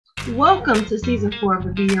Welcome to season 4 of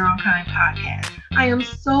the Be Your Own Kind podcast. I am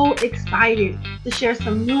so excited to share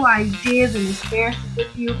some new ideas and experiences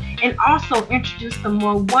with you and also introduce some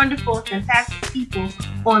more wonderful and fantastic people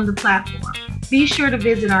on the platform. Be sure to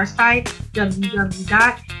visit our site,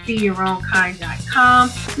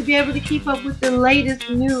 www.beyourownkind.com, to be able to keep up with the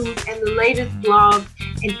latest news and the latest blogs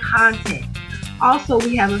and content. Also,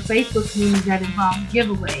 we have a Facebook community that involves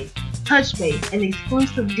giveaways, touch base, and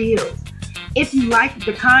exclusive deals. If you like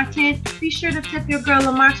the content, be sure to tip your girl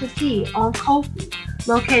a matcha tea on Ko-fi,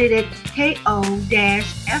 located at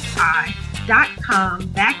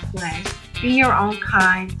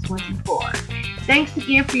ko-fi.com/beyourownkind24. Thanks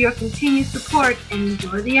again for your continued support and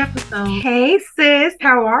enjoy the episode. Hey sis,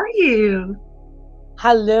 how are you?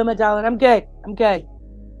 Hello, my darling. I'm good. Good.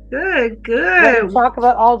 Ready to talk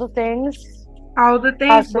about all the things.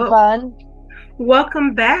 Have some fun.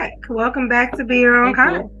 Welcome back to Be Your Own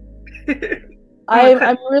Kind.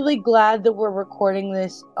 I'm really glad that we're recording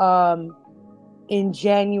this in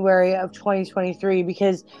January of 2023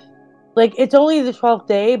 because it's only the 12th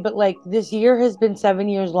day, but this year has been 7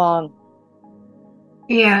 years long.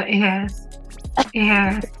 Yeah, it has.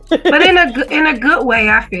 But in a good way,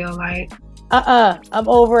 I feel like. I'm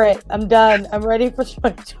over it. I'm done. I'm ready for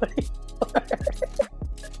 2024.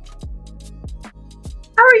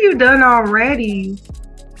 How are you done already?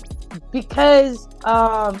 Because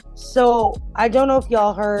so I don't know if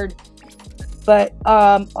y'all heard, but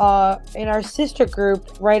in our sister group,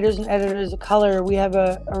 Writers and Editors of Color, we have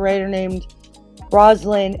a writer named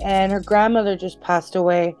Rosalind, and her grandmother just passed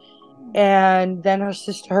away, and then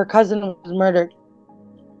her cousin was murdered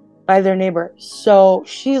by their neighbor. So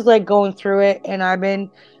she's going through it,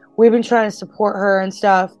 and we've been trying to support her and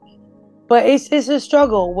stuff. But it's a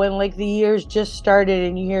struggle when the years just started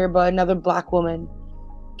and you hear about another Black woman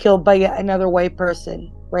killed by yet another white person,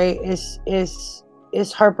 right?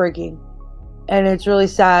 It's heartbreaking, and it's really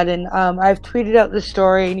sad. And I've tweeted out the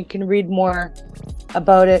story, and you can read more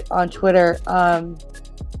about it on Twitter. But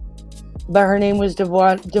her name was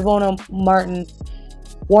Devona Martin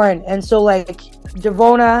Warren, and so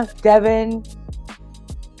Devona, Devin,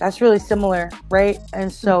 that's really similar, right?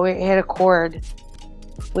 And so it hit a chord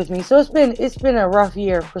with me. So it's been a rough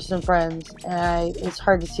year for some friends, and it's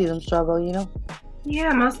hard to see them struggle,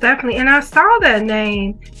 Yeah, most definitely. And I saw that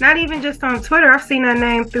name, not even just on Twitter. I've seen that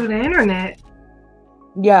name through the internet.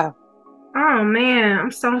 Yeah. Oh man,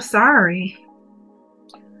 I'm so sorry.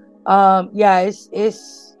 Yeah,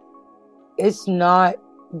 it's not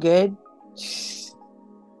good.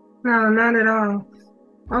 No, not at all.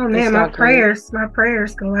 Oh man, my prayers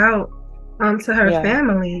go out to her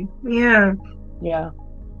family. Yeah. Yeah.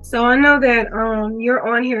 So I know that you're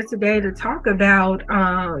on here today to talk about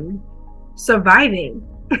surviving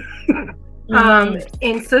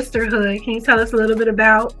in sisterhood. Can you tell us a little bit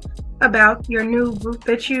about your new group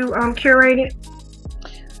that you curated?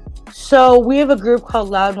 So we have a group called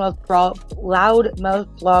Loudmouth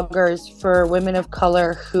Bloggers for women of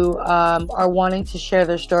color who are wanting to share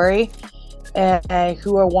their story and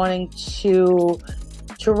who are wanting to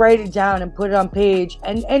write it down and put it on page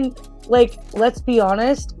and let's be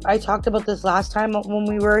honest, I talked about this last time when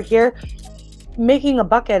we were here, making a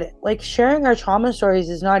buck at it. Sharing our trauma stories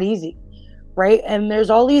is not easy, right? And there's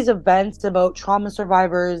all these events about trauma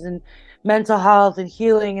survivors and mental health and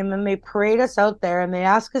healing, and then they parade us out there and they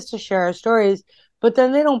ask us to share our stories, but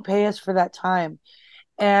then they don't pay us for that time.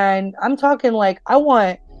 And I'm talking I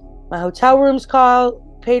want my hotel rooms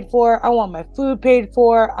paid for, I want my food paid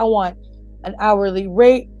for, I want an hourly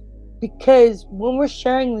rate, because when we're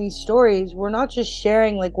sharing these stories, we're not just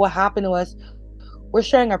sharing what happened to us. We're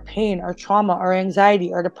sharing our pain, our trauma, our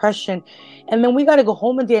anxiety, our depression. And then we got to go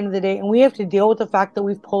home at the end of the day and we have to deal with the fact that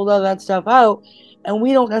we've pulled all that stuff out and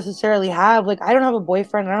we don't necessarily have, I don't have a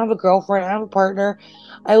boyfriend, I don't have a girlfriend, I don't have a partner.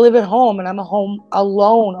 I live at home and I'm at home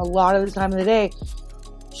alone a lot of the time of the day.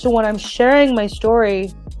 So when I'm sharing my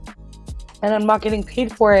story and I'm not getting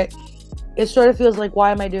paid for it, it sort of feels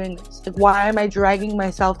why am I doing this? Why am I dragging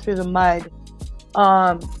myself through the mud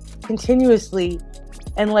continuously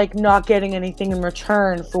and not getting anything in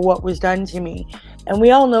return for what was done to me? And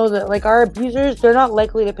we all know that our abusers, they're not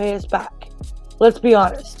likely to pay us back. Let's be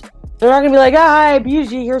honest. They're not gonna be I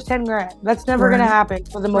abused you, here's 10 grand. That's never gonna happen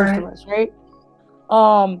for the most of us, right?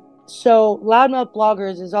 So Loudmouth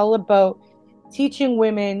Bloggers is all about teaching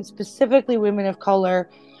women, specifically women of color,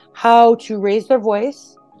 how to raise their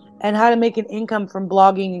voice and how to make an income from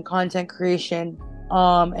blogging and content creation,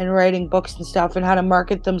 and writing books and stuff, and how to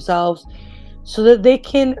market themselves so that they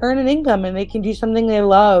can earn an income and they can do something they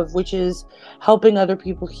love, which is helping other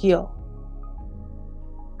people heal.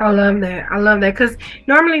 I love that. I love that because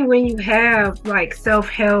normally when you have like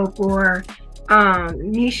self-help or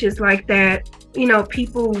niches like that, you know,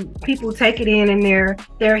 people take it in and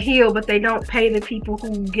they're healed, but they don't pay the people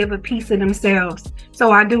who give a piece of themselves.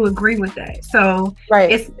 So I do agree with that. So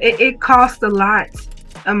Right. it costs a lot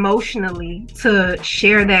emotionally to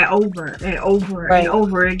share that over and over and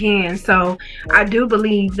over again. So I do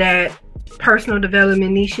believe that personal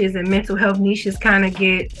development niches and mental health niches kind of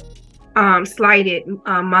get slighted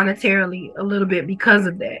monetarily a little bit because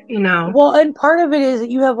of that, you know. Well, and part of it is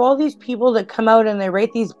that you have all these people that come out and they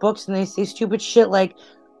write these books and they say stupid shit like,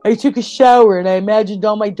 I took a shower and I imagined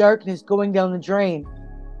all my darkness going down the drain.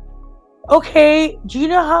 Okay, do you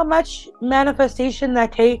know how much manifestation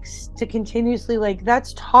that takes to continuously, like,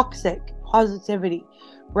 that's toxic positivity,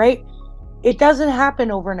 right? It doesn't happen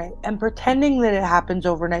overnight, and pretending that it happens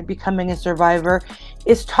overnight, becoming a survivor,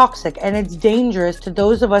 is toxic, and it's dangerous to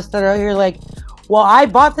those of us that are here like, well, I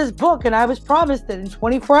bought this book and I was promised that in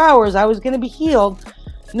 24 hours I was going to be healed.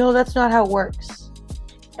 No, that's not how it works.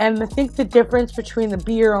 And I think the difference between the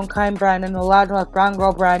Be Your Own Kind brand and the Loudmouth Brown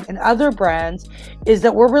Girl brand and other brands is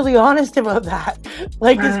that we're really honest about that.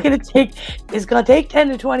 Like, right. It's gonna take 10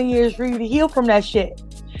 to 20 years for you to heal from that shit.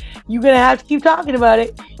 You're gonna have to keep talking about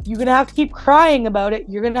it. You're gonna have to keep crying about it.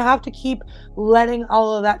 You're gonna have to keep letting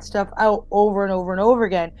all of that stuff out over and over and over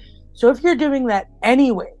again. So if you're doing that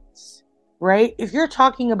anyways, right? If you're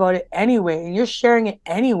talking about it anyway and you're sharing it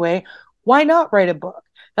anyway, why not write a book?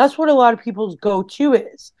 That's what a lot of people's go-to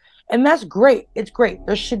is. And that's great. It's great.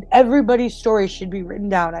 Everybody's story should be written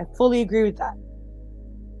down. I fully agree with that.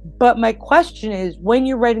 But my question is, when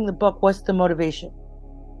you're writing the book, what's the motivation?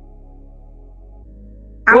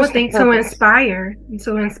 I would think to inspire.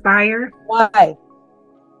 Why?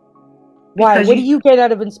 Why? What do you get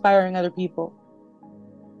out of inspiring other people?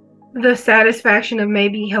 The satisfaction of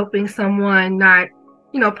maybe helping someone not,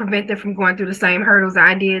 prevent them from going through the same hurdles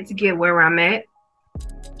I did to get where I'm at.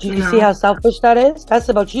 Do you see how selfish that is? That's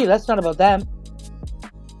about you. That's not about them.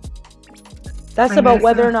 That's about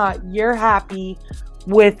whether or not you're happy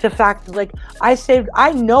with the fact that, like,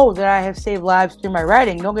 I know that I have saved lives through my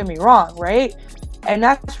writing. Don't get me wrong, right? And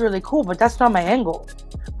that's really cool, but that's not my end goal.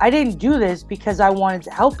 I didn't do this because I wanted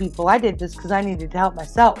to help people. I did this because I needed to help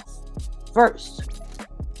myself first.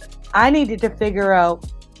 I needed to figure out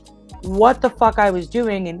what the fuck I was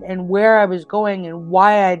doing and where I was going and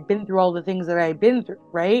why I'd been through all the things that I'd been through,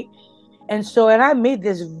 right? And I made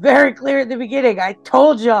this very clear at the beginning. I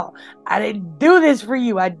told y'all, I didn't do this for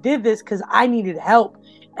you. I did this because I needed help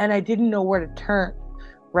and I didn't know where to turn,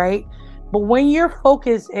 right? But when your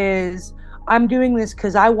focus is, I'm doing this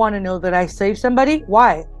because I want to know that I saved somebody,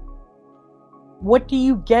 why? What do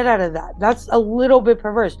you get out of that? That's a little bit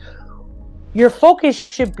perverse. Your focus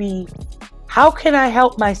should be, how can I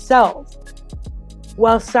help myself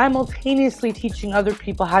while simultaneously teaching other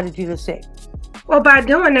people how to do the same? Well, by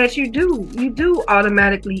doing that, you do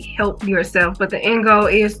automatically help yourself, but the end goal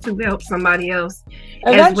is to help somebody else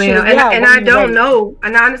as well. And I don't know,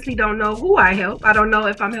 and I honestly don't know who I help. I don't know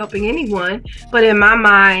if I'm helping anyone, but in my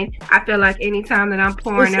mind, I feel like anytime that I'm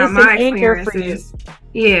pouring out my experiences,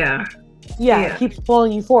 it keeps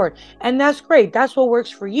pulling you forward. And that's great. That's what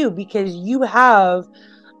works for you because you have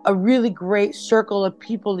a really great circle of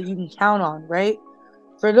people that you can count on, right?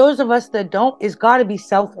 For those of us that don't, it's got to be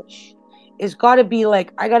selfish. It's got to be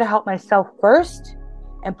like, I got to help myself first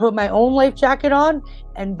and put my own life jacket on,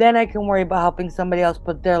 and then I can worry about helping somebody else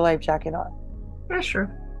put their life jacket on. That's true.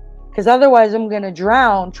 Because otherwise I'm going to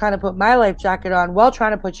drown trying to put my life jacket on while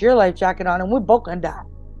trying to put your life jacket on, and we're both going to die.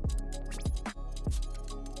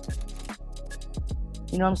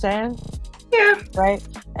 You know what I'm saying? Yeah. Right?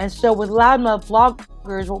 And so with Loudmouth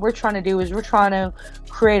Bloggers, what we're trying to do is we're trying to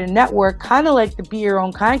create a network, kind of like the Be Your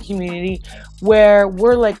Own Kind community, where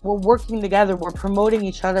we're working together, we're promoting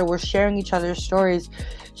each other, we're sharing each other's stories,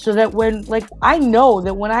 so that I know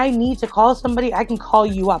that when I need to call somebody, I can call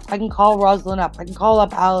you up, I can call Rosalind up, I can call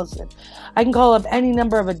up Allison, I can call up any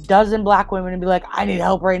number of a dozen black women and be like, I need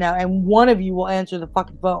help right now, and one of you will answer the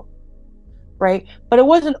fucking phone, right? But it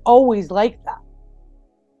wasn't always like that.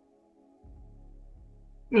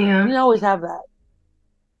 Yeah. You didn't always have that.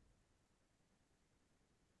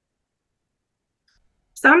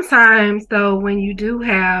 Sometimes, though, when you do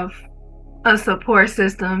have a support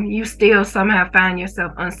system, you still somehow find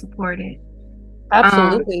yourself unsupported.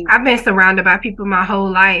 Absolutely. I've been surrounded by people my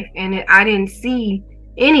whole life, and I didn't see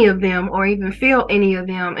any of them or even feel any of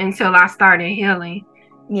them until I started healing.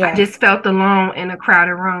 Yeah. I just felt alone in a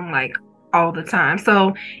crowded room, like, all the time.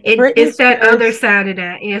 So it's that other side of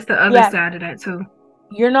that. It's the other side of that, too.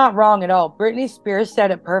 You're not wrong at all. Britney Spears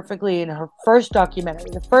said it perfectly in her first documentary,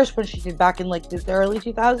 the first one she did back in like the early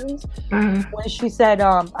 2000s, when she said,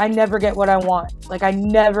 I never get what I want. Like, I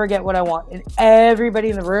never get what I want. And everybody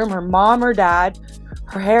in the room, her mom, her dad,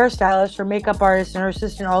 her hairstylist, her makeup artist, and her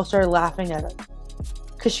assistant all started laughing at her.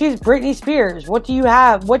 Because she's Britney Spears. What do you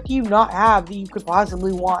have? What do you not have that you could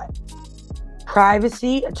possibly want?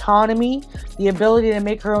 Privacy, autonomy, the ability to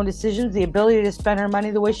make her own decisions, the ability to spend her money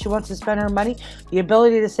the way she wants to spend her money, the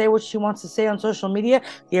ability to say what she wants to say on social media,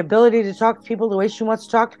 the ability to talk to people the way she wants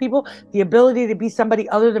to talk to people, the ability to be somebody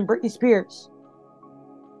other than Britney Spears,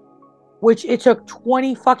 which it took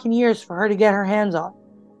 20 fucking years for her to get her hands on.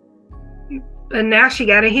 And now she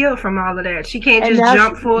got to heal from all of that. She can't just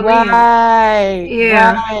jump full in. Right.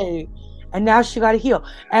 Yeah. Right. And now she got to heal.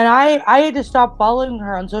 And I had to stop following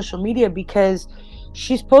her on social media because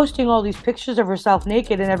she's posting all these pictures of herself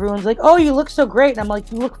naked and everyone's like, oh, you look so great. And I'm like,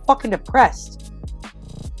 you look fucking depressed.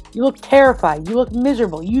 You look terrified. You look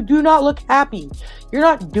miserable. You do not look happy. You're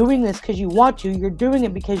not doing this because you want to. You're doing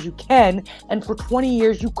it because you can. And for 20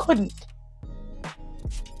 years, you couldn't.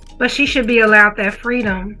 But she should be allowed that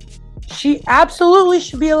freedom. She absolutely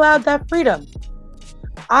should be allowed that freedom.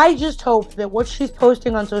 I just hope that what she's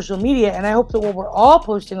posting on social media, and I hope that what we're all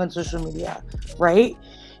posting on social media, right,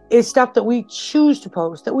 is stuff that we choose to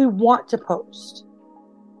post, that we want to post.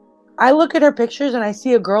 I look at her pictures and I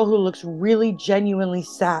see a girl who looks really genuinely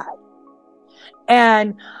sad.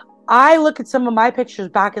 And I look at some of my pictures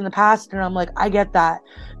back in the past and I'm like, I get that.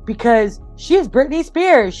 Because she is Britney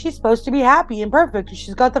Spears. She's supposed to be happy and perfect.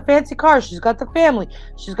 She's got the fancy car. She's got the family.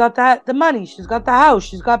 She's got the money. She's got the house.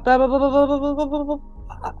 She's got blah, blah, blah, blah, blah, blah, blah, blah, blah.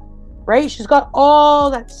 Right? She's got all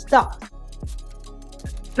that stuff.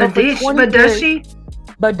 But does she?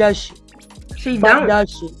 But does she? She don't. Does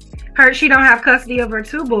she? She don't have custody of her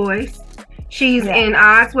 2 boys. She's in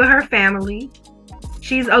odds with her family.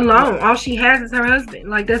 She's alone. All she has is her husband.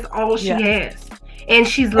 Like, that's all she has. And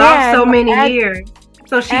she's lost so many years.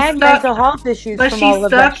 So she's stuck. Mental health issues from all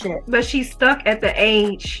of that shit. But she's stuck at the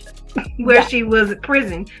age where she was in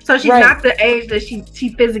prison. So she's not the age that she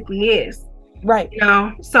physically is. Right. You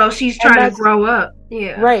know? So she's trying to grow up.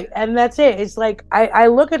 Yeah. Right. And that's it. It's like, I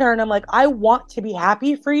look at her and I'm like, I want to be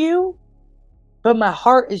happy for you, but my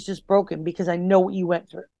heart is just broken because I know what you went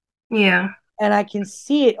through. Yeah. And I can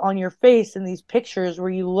see it on your face in these pictures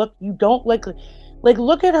where you don't like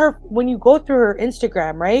look at her when you go through her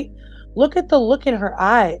Instagram, right? Look at the look in her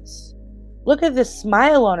eyes. Look at the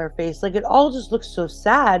smile on her face. Like, it all just looks so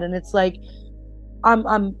sad. And it's like,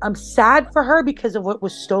 I'm sad for her because of what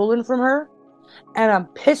was stolen from her. And I'm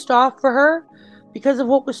pissed off for her because of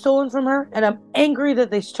what was stolen from her. And I'm angry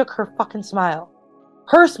that they took her fucking smile.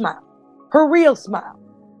 Her smile. Her real smile.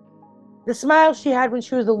 The smile she had when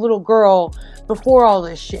she was a little girl before all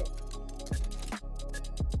this shit.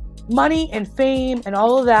 Money and fame and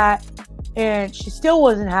all of that. And she still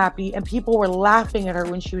wasn't happy. And people were laughing at her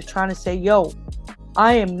when she was trying to say, yo,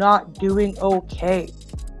 I am not doing okay.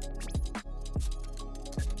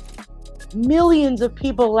 Millions of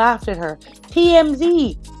people laughed at her.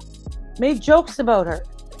 TMZ made jokes about her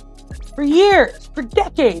for years, for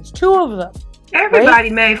decades, 2 of them. Everybody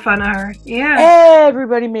made fun of her. Yeah.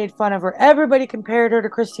 Everybody made fun of her. Everybody compared her to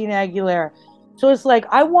Christina Aguilera. So it's like,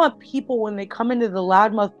 I want people, when they come into the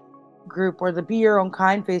Loudmouth group or the Be Your Own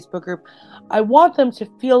Kind Facebook group, I want them to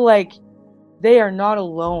feel like they are not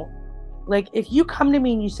alone. Like, if you come to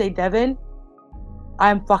me and you say, Devin,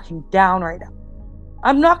 I'm fucking down right now,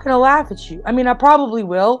 I'm not going to laugh at you. I mean, I probably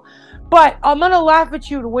will, but I'm going to laugh at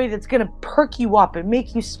you in a way that's going to perk you up and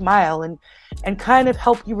make you smile and kind of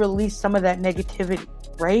help you release some of that negativity,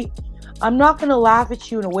 right? I'm not going to laugh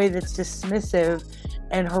at you in a way that's dismissive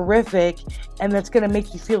and horrific and that's going to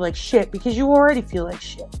make you feel like shit, because you already feel like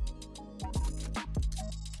shit.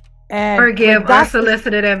 And or give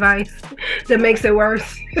unsolicited advice that makes it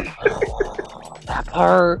worse. That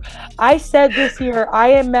part. I said this year, I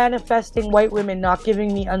am manifesting white women not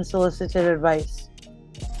giving me unsolicited advice.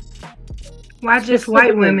 Why just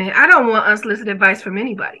white women? I don't want unsolicited advice from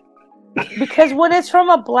anybody. Because when it's from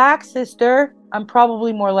a black sister, I'm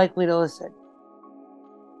probably more likely to listen.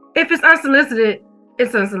 If it's unsolicited,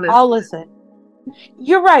 it's unsolicited. I'll listen.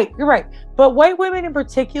 You're right. But white women in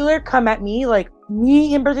particular come at me, like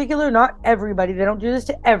me in particular, not everybody. They don't do this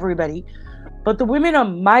to everybody. But the women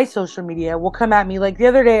on my social media will come at me. Like the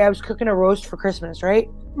other day, I was cooking a roast for Christmas, right?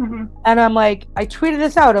 Mm-hmm. And I'm like, I tweeted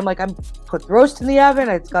this out. I'm like, I'm put the roast in the oven.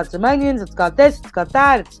 It's got some onions. It's got this. It's got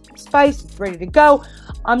that. It's spiced. It's ready to go.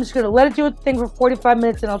 I'm just going to let it do its thing for 45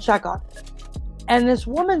 minutes and I'll check on it. And this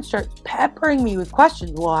woman starts peppering me with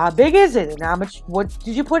questions. Well, how big is it? And how much, what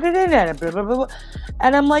did you put it in at? Blah, blah, blah, blah.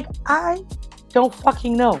 And I'm like, I Don't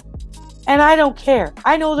fucking know. And I don't care.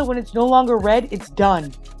 I know that when it's no longer red, it's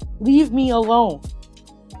done. Leave me alone.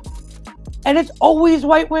 And it's always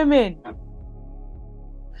white women.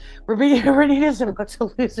 Renita's about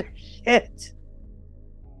to lose her shit.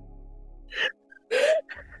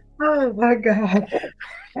 Oh my God.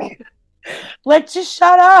 Let's just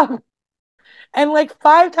shut up. And like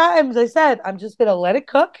 5 times I said, I'm just going to let it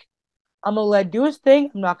cook. I'm going to let it do his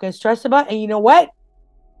thing. I'm not going to stress about it. And you know what?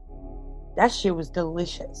 That shit was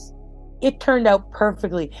delicious. It turned out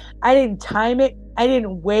perfectly. I didn't time it. I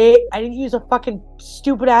didn't weigh it. I didn't use a fucking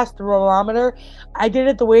stupid ass thermometer. I did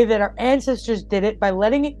it the way that our ancestors did it, by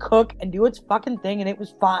letting it cook and do its fucking thing, and it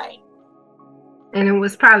was fine. And it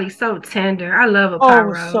was probably so tender. I love a pot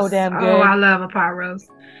roast. So damn good. Oh, I love a pot roast.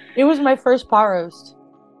 It was my first pot roast.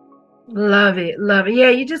 Love it. Love it. Yeah,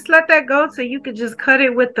 you just let that go so you could just cut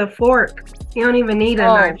it with the fork. You don't even need a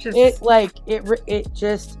knife. Just... It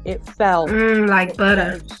fell. Like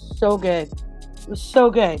butter. It was so good. It was so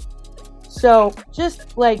good. So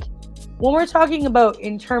just like when we're talking about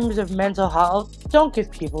in terms of mental health, don't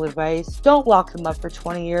give people advice. Don't lock them up for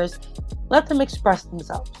 20 years. Let them express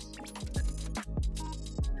themselves.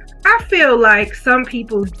 I feel like some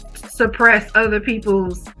people suppress other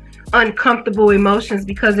people's uncomfortable emotions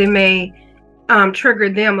because it may trigger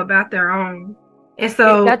them about their own. And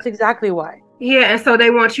so that's exactly why. Yeah, and so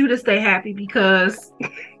they want you to stay happy because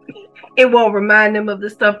it won't remind them of the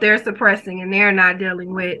stuff they're suppressing and they're not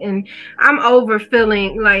dealing with. And I'm over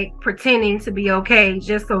feeling like pretending to be okay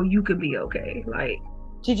just so you could be okay. Like,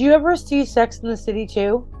 did you ever see Sex in the City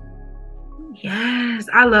too? Yes,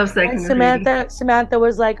 I love Sex in the City. Samantha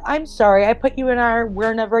was like, I'm sorry, I put you in our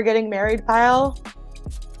we're never getting married pile.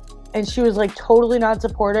 And she was like totally not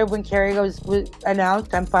supportive when Carrie was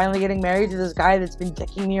announced, I'm finally getting married to this guy that's been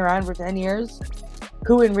dicking me around for 10 years,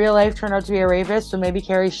 who in real life turned out to be a rapist. So maybe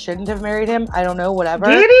Carrie shouldn't have married him. I don't know, whatever.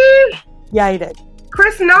 Did he? Yeah, he did.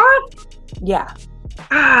 Chris Noth? Yeah.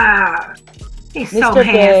 He's Mr. so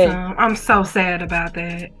handsome. Big. I'm so sad about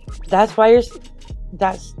that. That's why you're...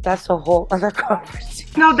 That's a whole other conversation.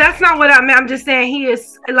 No, that's not what I meant. I'm just saying he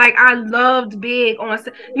is like, I loved Big on.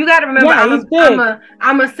 You got to remember,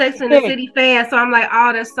 I'm a Sex and the City fan, so I'm like,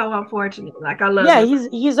 oh, that's so unfortunate. Like I love. Yeah,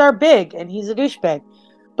 he's our Big, and he's a douchebag.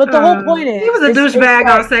 But the whole point is, he was a douchebag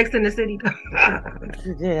on Sex and the City.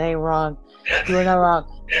 It ain't wrong. You were not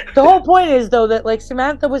wrong. The whole point is though that like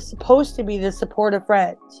Samantha was supposed to be the supportive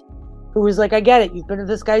friend who was like, I get it, you've been with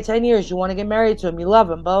this guy 10 years, you want to get married to him, you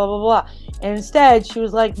love him, blah, blah, blah, blah. And instead, she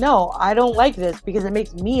was like, no, I don't like this because it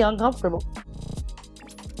makes me uncomfortable.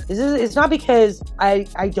 It's not because I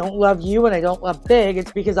don't love you and I don't love Big,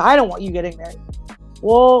 it's because I don't want you getting married.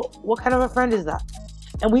 Well, what kind of a friend is that?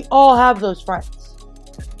 And we all have those friends.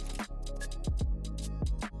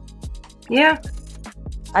 Yeah.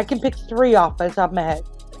 I can pick 3 off by the top of my head.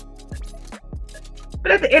 But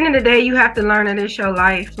at the end of the day, you have to learn that it's your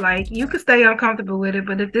life. Like, you could stay uncomfortable with it,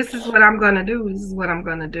 but if this is what I'm going to do, this is what I'm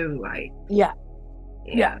going to do. Like, yeah.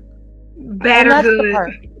 Bad or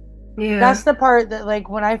good. Yeah. That's the part that, like,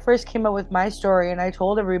 when I first came up with my story and I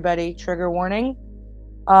told everybody, trigger warning,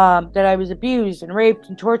 that I was abused and raped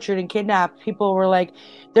and tortured and kidnapped, people were like,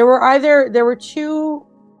 there were 2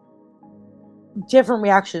 different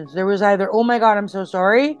reactions. There was either, oh my God, I'm so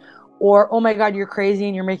sorry, or, oh my God, you're crazy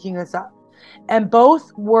and you're making this up. And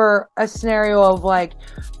both were a scenario of like,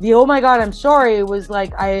 the oh my God, I'm sorry was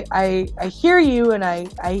like, I hear you and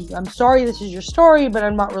I'm sorry this is your story, but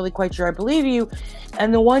I'm not really quite sure I believe you.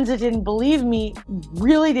 And the ones that didn't believe me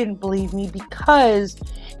really didn't believe me because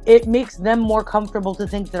it makes them more comfortable to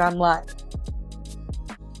think that I'm lying.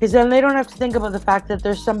 Because then they don't have to think about the fact that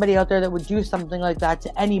there's somebody out there that would do something like that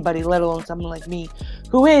to anybody, let alone someone like me,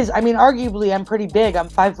 who is, I mean, arguably I'm pretty big. I'm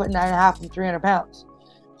 5'9.5" and 300 pounds.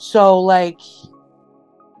 So, like,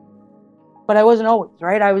 but I wasn't always,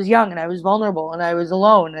 right? I was young and I was vulnerable and I was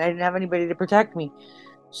alone and I didn't have anybody to protect me.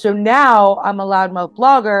 So now I'm a loudmouth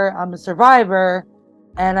blogger, I'm a survivor,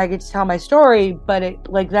 and I get to tell my story, but it,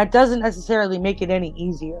 like, that doesn't necessarily make it any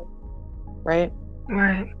easier, right?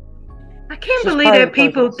 Right. I can't believe that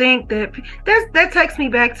people think that takes me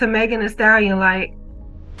back to Megan Thee Stallion, like,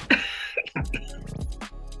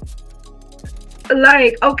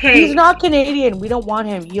 like, okay, he's not Canadian. We don't want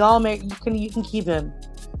him. You can keep him.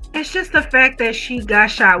 It's just the fact that she got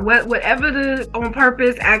shot. Whatever the on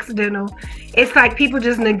purpose, accidental. It's like people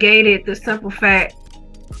just negated the simple fact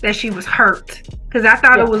that she was hurt. Because I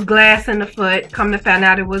thought it was glass in the foot. Come to find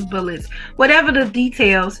out it was bullets. Whatever the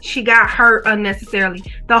details, she got hurt unnecessarily.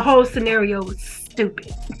 The whole scenario was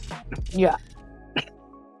stupid. Yeah.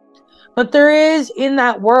 But there is, in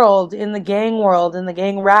that world, in the gang world, in the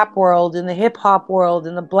gang rap world, in the hip hop world,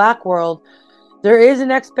 in the black world, there is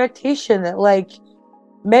an expectation that, like,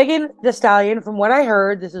 Megan Thee Stallion, from what I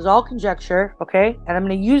heard, this is all conjecture, okay? And I'm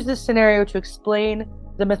going to use this scenario to explain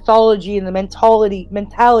the mythology and the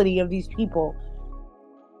mentality of these people.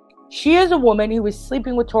 She is a woman who was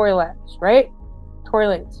sleeping with Tory Lanez, right? Tory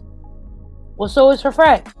Lanez. Well, so is her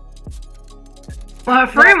friend. Well, her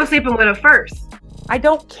friend was sleeping with her first. I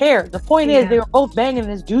don't care. The point is, they were both banging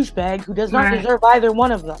this douchebag who does not deserve either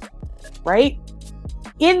one of them, right?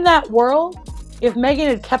 In that world, if Megan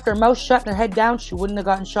had kept her mouth shut and her head down, she wouldn't have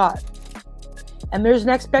gotten shot. And there's an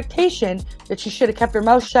expectation that she should have kept her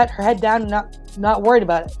mouth shut, her head down, and not worried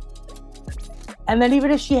about it. And then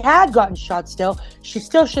even if she had gotten shot still, she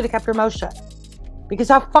still should have kept her mouth shut. Because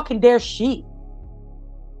how fucking dare she?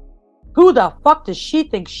 Who the fuck does she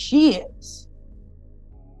think she is?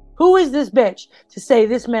 Who is this bitch to say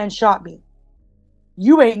this man shot me?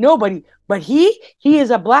 You ain't nobody. But he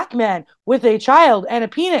is a black man with a child and a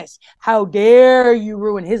penis. How dare you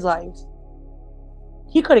ruin his life?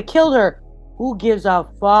 He could have killed her. Who gives a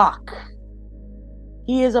fuck?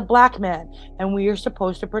 He is a black man, and we are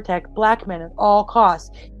supposed to protect black men at all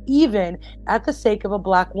costs, even at the sake of a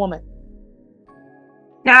black woman.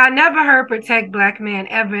 Now, I never heard protect black men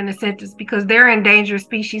ever in a sentence because they're endangered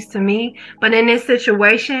species to me. But in this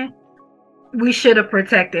situation, we should have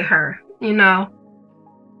protected her, you know?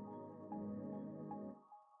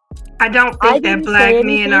 I don't think that black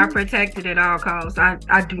men are protected at all costs.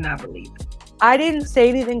 I do not believe it. I didn't say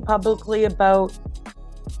anything publicly about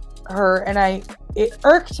her, and it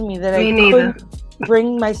irked me that I couldn't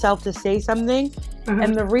bring myself to say something. Mm-hmm.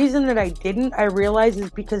 And the reason that I didn't, I realize,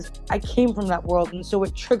 is because I came from that world, and so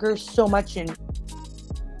it triggers so much, and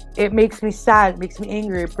it makes me sad, it makes me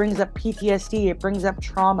angry, it brings up PTSD, it brings up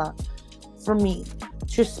trauma for me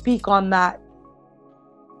to speak on that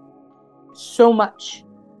so much,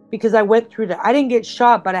 because I went through that. I didn't get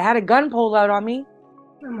shot, but I had a gun pulled out on me.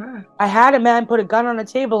 Mm-hmm. I had a man put a gun on a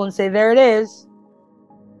table and say, there it is.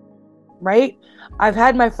 Right? I've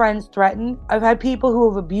had my friends threatened. I've had people who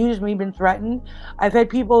have abused me been threatened. I've had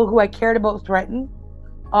people who I cared about threatened.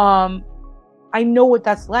 I know what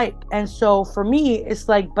that's like. And so for me, it's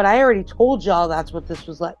like, but I already told y'all that's what this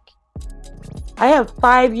was like. I have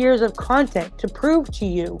 5 years of content to prove to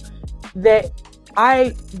you that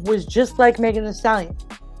I was just like Megan Thee Stallion.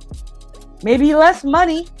 Maybe less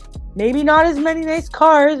money, maybe not as many nice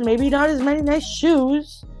cars, maybe not as many nice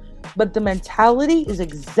shoes, but the mentality is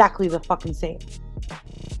exactly the fucking same.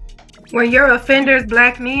 Were your offenders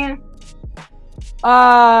black men? 2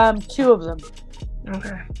 of them.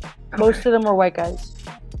 Okay. Most of them were white guys.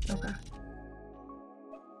 Okay.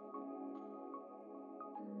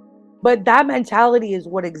 But that mentality is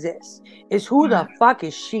what exists. Is who the fuck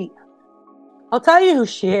is she? I'll tell you who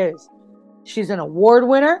she is. She's an award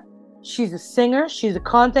winner. She's a singer. She's a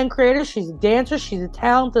content creator. She's a dancer. She's a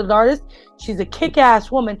talented artist. She's a kick-ass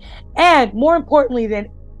woman. And more importantly than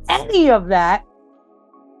any of that,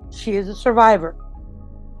 she is a survivor.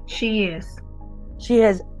 She is. She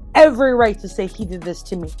has every right to say he did this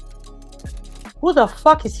to me. Who the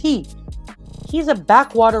fuck is he? He's a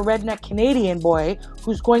backwater redneck Canadian boy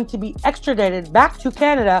who's going to be extradited back to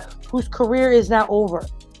Canada, whose career is now over.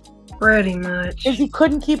 Pretty much. Because he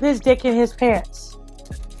couldn't keep his dick in his pants.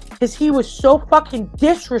 Because he was so fucking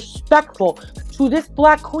disrespectful to this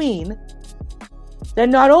black queen that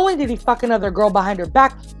not only did he fuck another girl behind her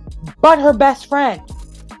back, but her best friend.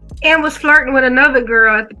 And was flirting with another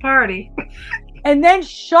girl at the party. And then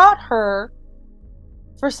shot her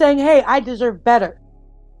for saying, hey, I deserve better.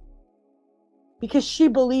 Because she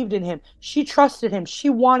believed in him. She trusted him.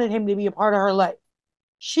 She wanted him to be a part of her life.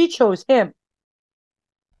 She chose him.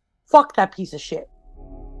 Fuck that piece of shit.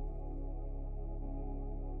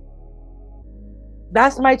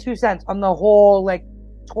 That's my 2 cents on the whole, like,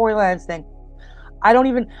 Tory Lanez thing. I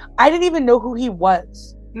didn't even know who he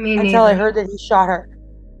was until I heard that he shot her.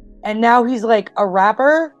 And now he's like a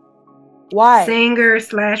rapper? Why? Singer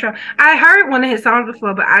 / rapper. I heard one of his songs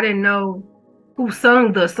before, but I didn't know who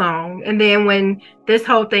sung the song. And then when this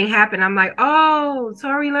whole thing happened, I'm like, oh,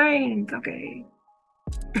 Tory Lanez. Okay.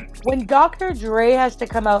 When Dr. Dre has to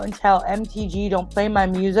come out and tell MTG, don't play my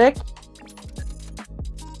music.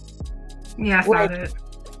 Yeah, I saw that.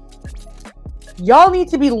 Y'all need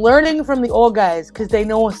to be learning from the old guys because they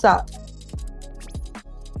know what's up.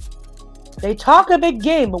 They talk a big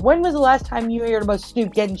game, but when was the last time you heard about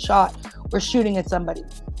Snoop getting shot or shooting at somebody?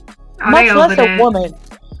 Much less a woman.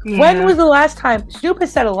 Yeah. When was the last time? Snoop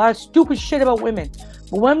has said a lot of stupid shit about women,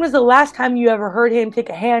 but when was the last time you ever heard him take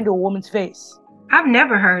a hand to a woman's face? I've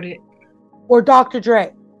never heard it. Or Dr.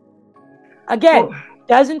 Dre. Again,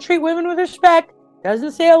 doesn't treat women with respect,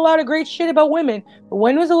 Doesn't say a lot of great shit about women. But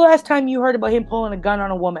when was the last time you heard about him pulling a gun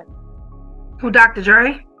on a woman? Who, Dr.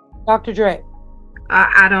 Dre? Dr. Dre.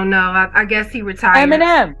 I don't know. I guess he retired.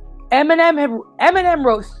 Eminem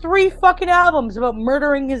wrote 3 fucking albums about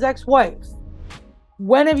murdering his ex-wife.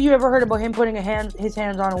 When have you ever heard about him putting his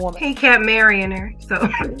hands on a woman? He kept marrying her, so.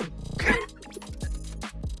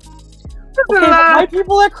 Okay, my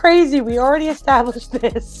people are crazy. We already established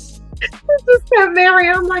this. Just kept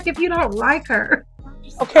marrying. I'm like, if you don't like her.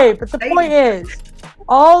 Okay, but the point is,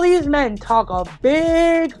 all these men talk a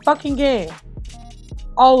big fucking game.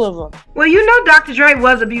 All of them. Well, you know Dr. Dre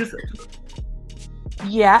was abusive.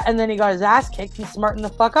 Yeah, and then he got his ass kicked and smartened the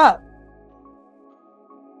fuck up.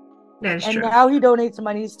 That is true. And now he donates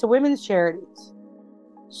monies to women's charities.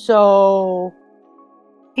 So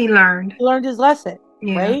he learned his lesson,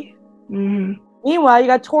 right? Mm-hmm. Meanwhile, you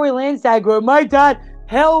got Tory Lanez dad going, my dad,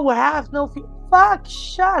 hell hath no fear. Fuck,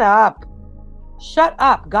 shut up. Shut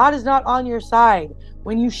up. God is not on your side.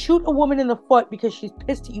 When you shoot a woman in the foot because she's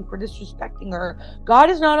pissed at you for disrespecting her, God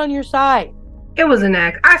is not on your side. It was an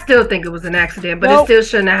accident. I still think it was an accident, but it still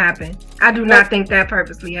shouldn't have happened. I do not think that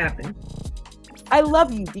purposely happened. I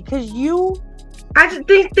love you because you... I just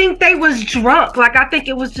think they was drunk. Like, I think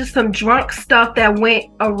it was just some drunk stuff that went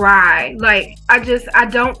awry. Like, I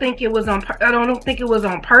don't think it was on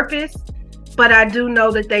purpose. But I do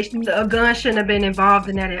know that a gun shouldn't have been involved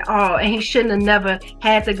in that at all. And he shouldn't have never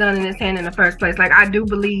had the gun in his hand in the first place. Like, I do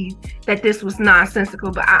believe that this was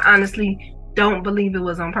nonsensical, but I honestly don't believe it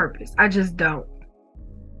was on purpose. I just don't.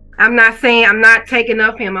 I'm not taking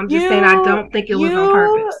up him. I'm just saying I don't think it was on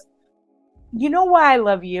purpose. You know why I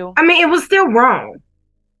love you? I mean, it was still wrong.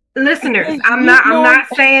 Listeners, I'm not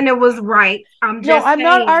saying it was right. I'm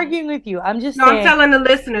not arguing with you. I'm just saying. I'm telling the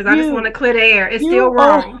listeners. I just want to clear the air. It's still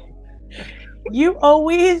wrong. You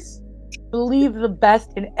always believe the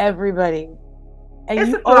best in everybody. And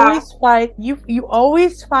you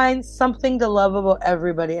always find something to love about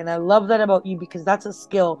everybody. And I love that about you because that's a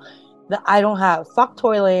skill that I don't have. Fuck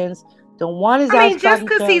Tory Lanez. Don't want his ass. I mean, just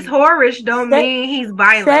because he's whorish don't mean he's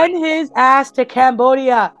violent. Send his ass to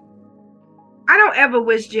Cambodia. I don't ever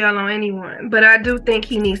wish jail on anyone, but I do think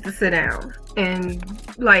he needs to sit down and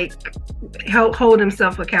hold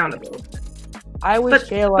himself accountable. I wish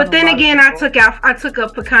jail on But then again, I took up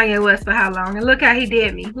for Kanye West for how long? And look how he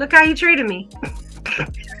did me. Look how he treated me.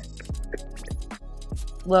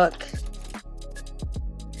 Look,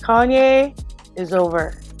 Kanye is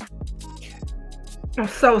over. I'm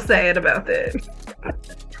so sad about that.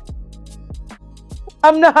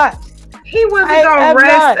 I'm not. He wasn't gonna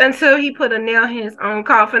rest until he put a nail in his own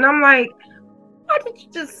coffin. I'm like, why did you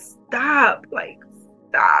just stop? Like,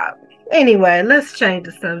 stop. Anyway, let's change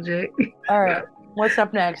the subject. All right. What's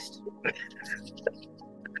up next?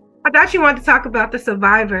 I thought you wanted to talk about the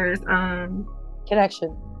Survivors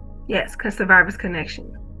Connection. Yes, Survivors Connection.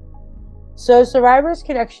 So Survivors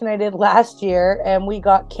Connection I did last year, and we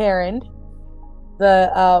got Karen.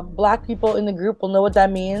 The Black people in the group will know what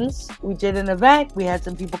that means. We did an event. We had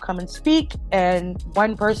some people come and speak, and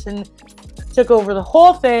one person took over the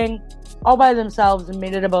whole thing all by themselves and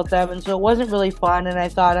made it about them. And so it wasn't really fun. And I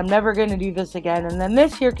thought, I'm never going to do this again. And then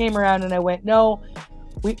this year came around and I went, no,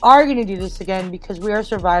 we are going to do this again because we are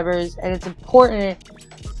survivors. And it's important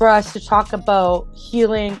for us to talk about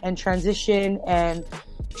healing and transition and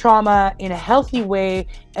trauma in a healthy way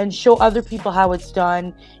and show other people how it's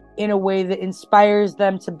done in a way that inspires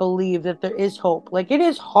them to believe that there is hope. Like, it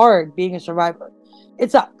is hard being a survivor.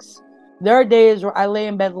 It sucks. There are days where I lay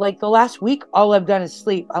in bed, like the last week, all I've done is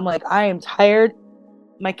sleep. I'm like, I am tired.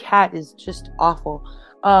 My cat is just awful.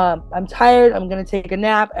 I'm tired. I'm going to take a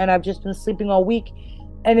nap. And I've just been sleeping all week.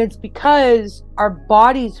 And it's because our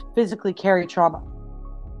bodies physically carry trauma.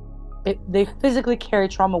 They physically carry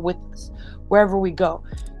trauma with us wherever we go.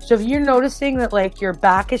 So if you're noticing that like your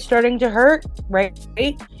back is starting to hurt, right,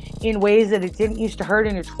 in ways that it didn't used to hurt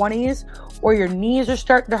in your 20s, or your knees are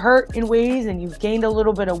starting to hurt in ways and you've gained a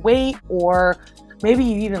little bit of weight, or maybe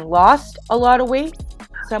you even lost a lot of weight.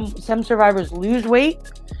 Some survivors lose weight.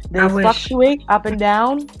 They fluctuate up and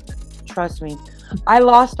down. Trust me. I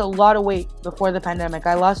lost a lot of weight before the pandemic.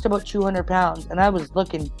 I lost about 200 pounds and I was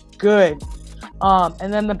looking good.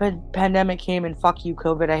 And then the pandemic came and fuck you,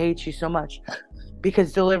 COVID. I hate you so much.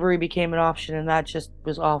 Because delivery became an option and that just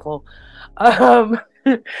was awful.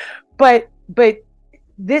 But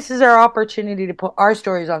this is our opportunity to put our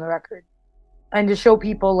stories on the record and to show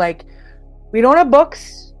people like we don't have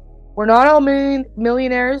books. We're not all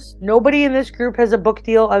millionaires. Nobody in this group has a book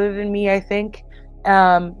deal other than me, I think.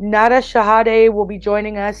 Nada Shahade will be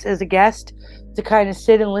joining us as a guest to kind of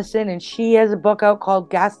sit and listen. And she has a book out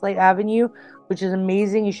called Gaslight Avenue, which is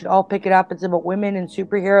amazing. You should all pick it up. It's about women and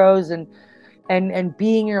superheroes and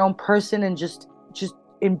being your own person and just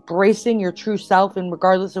embracing your true self, and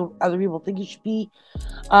regardless of other people think you should be.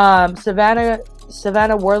 Savannah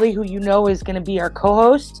Worley, who is going to be our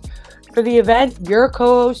co-host for the event. You're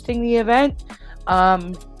co-hosting the event.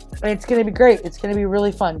 And it's going to be great. It's going to be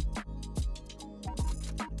really fun.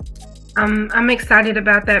 I'm excited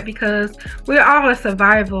about that because we're all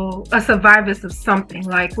survivors of something.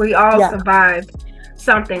 Like, we all survived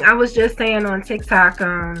something. I was just saying on TikTok,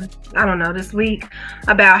 I don't know, this week,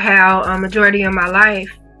 about how a majority of my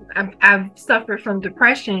life I've suffered from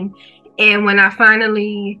depression, and when I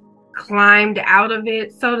finally climbed out of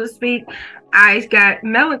it, so to speak, I got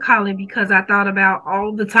melancholy because I thought about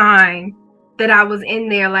all the time that I was in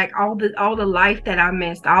there, like all the life that I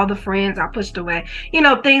missed, all the friends I pushed away,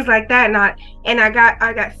 things like that. And I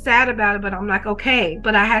got sad about it, but I'm like, okay,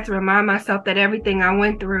 but I had to remind myself that everything I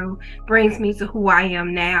went through brings me to who I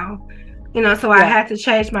am now. So I had to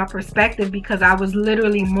change my perspective because I was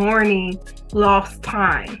literally mourning lost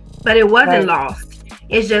time, but it wasn't lost.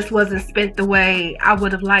 It just wasn't spent the way I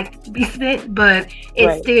would have liked it to be spent, but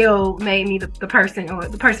it still made me the person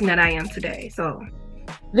that I am today. So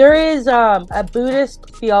there is a Buddhist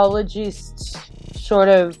theologist sort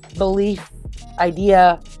of belief,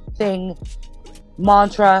 idea, thing,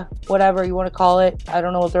 mantra, whatever you want to call it. I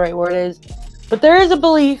don't know what the right word is. But there is a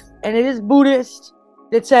belief, and it is Buddhist,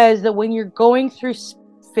 that says that when you're going through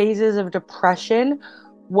phases of depression,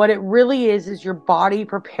 what it really is your body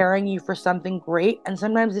preparing you for something great. And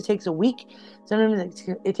sometimes it takes a week. Sometimes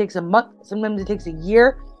it takes a month. Sometimes it takes a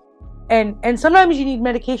year. And sometimes you need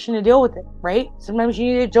medication to deal with it, right? Sometimes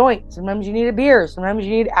you need a joint. Sometimes you need a beer. Sometimes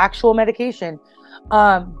you need actual medication.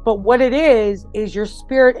 But what it is your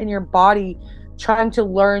spirit and your body trying to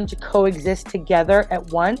learn to coexist together at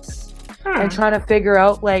once and trying to figure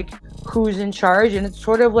out, like, who's in charge. And it's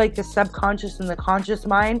sort of like the subconscious and the conscious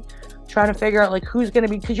mind trying to figure out, like, who's going to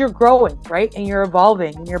be, because you're growing, right? And you're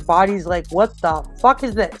evolving, and your body's like, what the fuck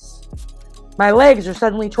is this? My legs are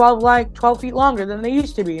suddenly 12 feet longer than they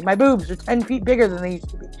used to be. My boobs are 10 feet bigger than they used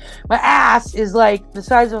to be. My ass is like the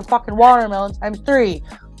size of a fucking watermelon times 3.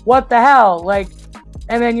 What the hell? Like,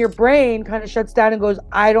 and then your brain kind of shuts down and goes,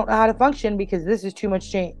 I don't know how to function because this is too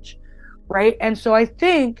much change, right? And so I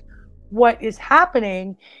think what is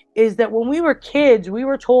happening is that when we were kids, we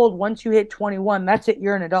were told once you hit 21, that's it,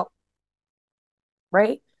 you're an adult,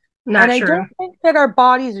 right? Not and true. I don't think that our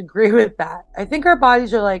bodies agree with that. I think our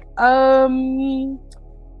bodies are like,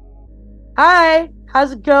 hi,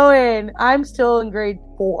 how's it going? I'm still in grade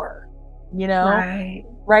 4,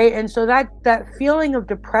 Right. And so that feeling of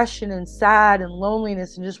depression and sad and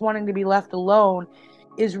loneliness and just wanting to be left alone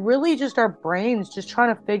is really just our brains just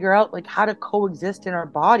trying to figure out, like, how to coexist in our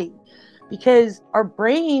body. Because our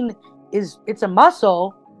brain it's a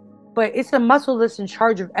muscle, but it's a muscle that's in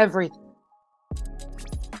charge of everything.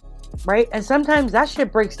 Right? And sometimes that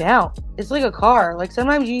shit breaks down. It's like a car. Like,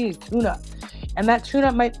 sometimes you need a tune-up. And that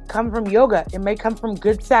tune-up might come from yoga. It might come from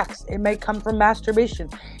good sex. It might come from masturbation.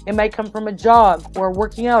 It might come from a jog or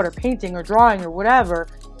working out or painting or drawing or whatever.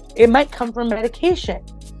 It might come from medication.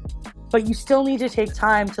 But you still need to take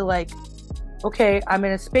time to, like, okay, I'm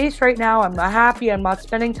in a space right now. I'm not happy. I'm not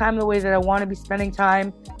spending time the way that I want to be spending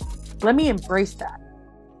time. Let me embrace that.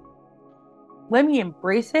 Let me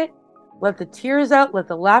embrace it. Let the tears out. Let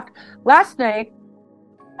the laughter. Last night,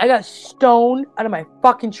 I got stoned out of my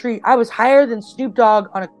fucking tree. I was higher than Snoop Dogg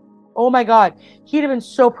oh my God. He'd have been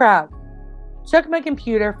so proud. Took my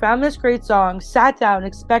computer, found this great song, sat down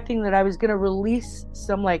expecting that I was going to release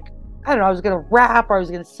some, like, I don't know, I was going to rap or I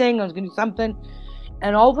was going to sing, I was going to do something.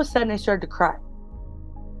 And all of a sudden I started to cry.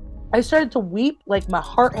 I started to weep like my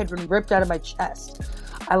heart had been ripped out of my chest.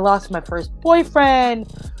 I lost my first boyfriend.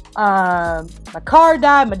 My car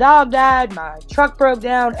died, my dog died, my truck broke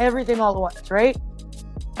down, everything all at once, right?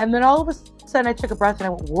 And then all of a sudden I took a breath and I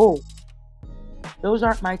went, whoa, those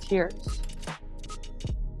aren't my tears.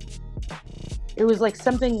 It was like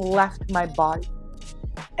something left my body.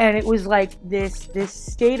 And it was like this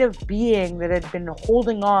state of being that had been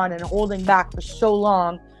holding on and holding back for so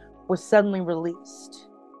long was suddenly released.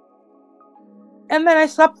 And then I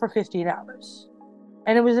slept for 15 hours.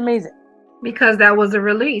 And it was amazing. Because that was a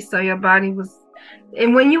release. So your body was...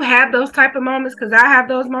 And when you have those type of moments, because I have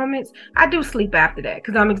those moments, I do sleep after that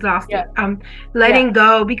because I'm exhausted. Yeah. I'm letting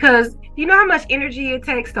go because you know how much energy it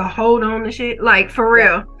takes to hold on to shit? Like, for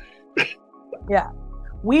real. Yeah.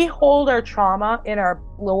 We hold our trauma in our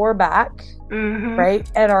lower back, right?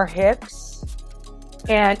 And our hips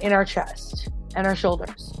and in our chest and our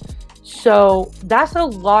shoulders. So that's a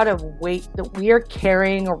lot of weight that we are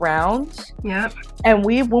carrying around. Yep. And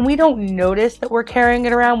when we don't notice that we're carrying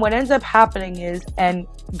it around, what ends up happening is, and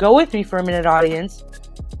go with me for a minute, audience,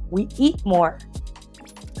 we eat more.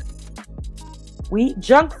 We eat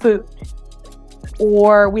junk food.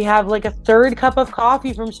 Or we have like a third cup of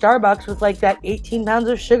coffee from Starbucks with like that 18 pounds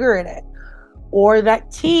of sugar in it. Or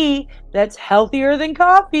that tea that's healthier than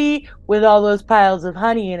coffee with all those piles of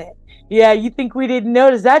honey in it. Yeah, you think we didn't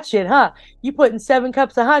notice that shit, huh? You putting 7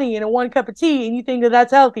 cups of honey in a 1 cup of tea and you think that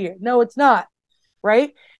that's healthier. No, it's not.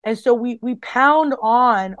 Right? And so we pound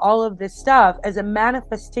on all of this stuff as a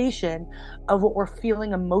manifestation of what we're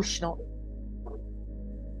feeling emotionally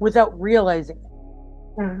without realizing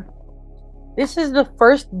it. Mm. This is the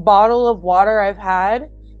first bottle of water I've had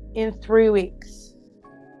in 3 weeks.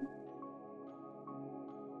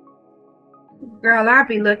 Girl, I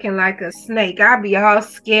be looking like a snake. I be all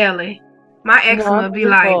scaly. My eczema be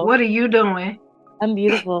like, what are you doing? I'm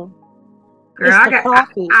beautiful. Girl,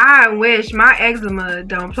 I wish my eczema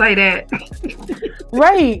don't play that.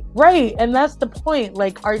 Right. And that's the point.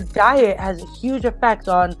 Like, our diet has a huge effect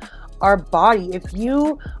on our body. If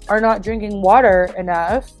you are not drinking water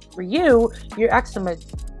enough, for you, your eczema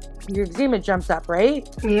jumps up, right?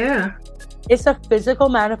 Yeah. It's a physical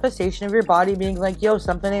manifestation of your body being like, yo,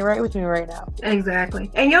 something ain't right with me right now. Exactly.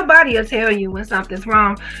 And your body will tell you when something's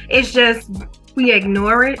wrong. It's just we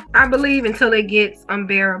ignore it, I believe, until it gets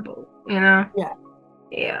unbearable, you know?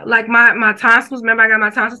 Yeah. Like my tonsils, remember I got my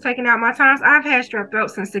tonsils taken out? I've had strep throat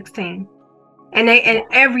since 16. And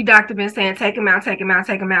every doctor been saying, take them out.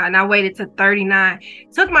 And I waited to 39.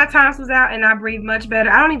 Took my tonsils out and I breathe much better.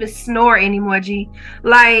 I don't even snore anymore, G.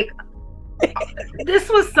 Like, this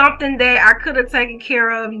was something that I could have taken care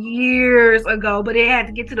of years ago, but it had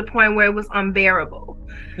to get to the point where it was unbearable.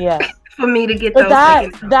 Yeah. For me to get but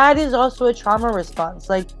those that is also a trauma response.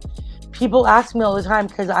 Like, people ask me all the time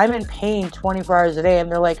because I'm in pain 24 hours a day and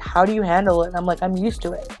they're like, how do you handle it? And I'm like, I'm used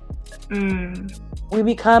to it. We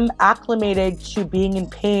become acclimated to being in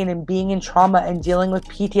pain and being in trauma and dealing with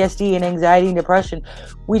PTSD and anxiety and depression.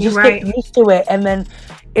 We just get used to it. And then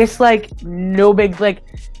it's like no big, like,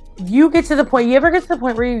 you get to the point, you ever get to the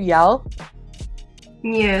point where you yell?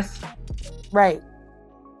 Yes. Right.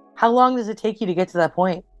 How long does it take you to get to that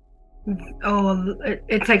point? Oh,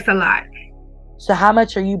 it takes a lot. So how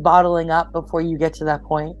much are you bottling up before you get to that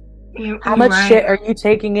point? How much shit are you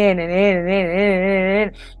taking in,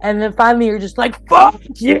 and then finally you're just like, fuck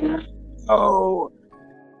you. Oh.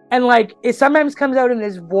 And like, it sometimes comes out in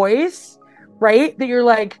this voice, right? That you're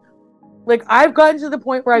like I've gotten to the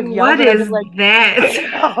point where I've yelled. What is like,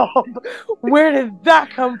 that? Oh, where did that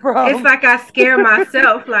come from? It's like I scare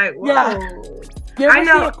myself. Like, whoa. Yeah. You ever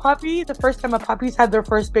see a puppy? The first time a puppy's had their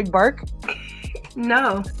first big bark?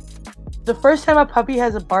 No. The first time a puppy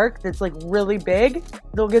has a bark that's like really big,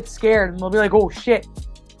 they'll get scared and they'll be like, oh shit.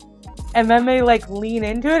 And then they like lean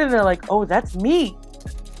into it and they're like, oh, that's me.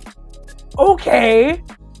 Okay,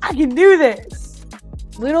 I can do this.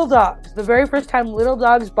 Little dogs, the very first time little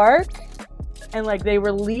dogs bark and like they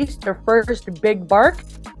release their first big bark,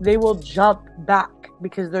 they will jump back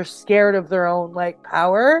because they're scared of their own like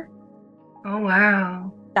power. Oh,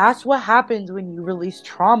 wow. That's what happens when you release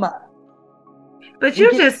trauma. But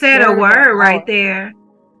you just said a word right there.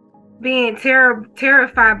 Being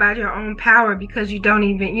terrified by your own power because you don't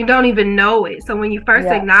even know it. So when you first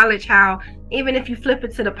acknowledge how, even if you flip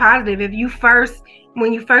it to the positive,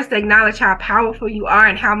 when you first acknowledge how powerful you are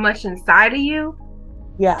and how much inside of you,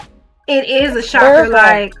 it is a shocker.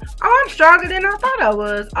 Like, oh, I'm stronger than I thought I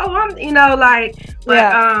was. Oh, I'm,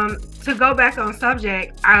 but to go back on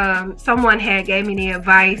subject, someone had gave me the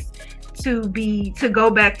advice to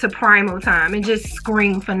go back to primal time and just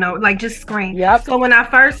scream just scream. Yep. So when I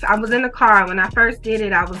was in the car, when I first did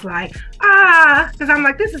it, I was like, because I'm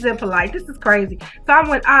like, this is impolite, this is crazy. So I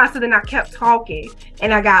went, so then I kept talking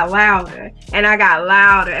and I got louder and I got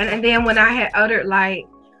louder. And then when I had uttered like,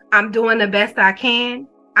 I'm doing the best I can,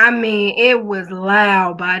 I mean, it was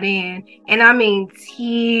loud by then. And I mean,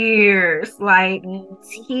 tears.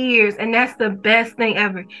 And that's the best thing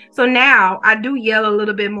ever. So now I do yell a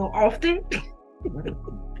little bit more often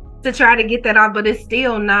to try to get that off, but it's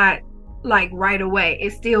still not like right away.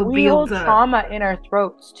 It still builds up. We hold trauma in our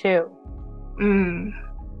throats too.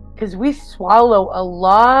 Because we swallow a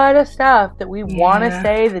lot of stuff that we want to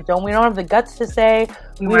say we don't have the guts to say.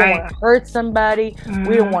 We don't want to hurt somebody.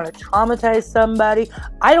 We don't want to traumatize somebody.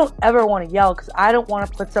 I don't ever want to yell because I don't want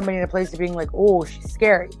to put somebody in a place of being like, oh, she's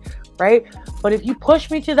scary, right? But if you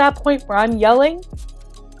push me to that point where I'm yelling,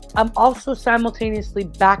 I'm also simultaneously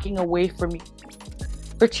backing away from you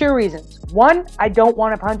for 2 reasons. 1, I don't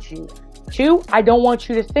want to punch you. 2, I don't want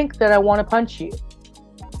you to think that I want to punch you.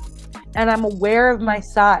 And I'm aware of my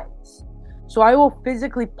size. So I will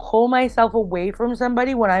physically pull myself away from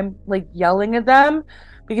somebody when I'm like yelling at them,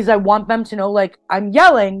 because I want them to know, like, I'm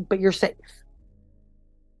yelling, but you're safe.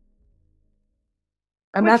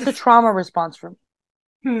 And that's a trauma response for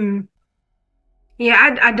me.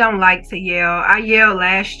 Yeah, I don't like to yell. I yelled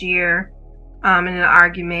last year in an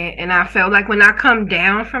argument, and I felt like when I come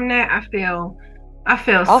down from that, I feel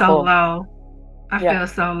so low. I feel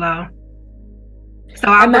so low.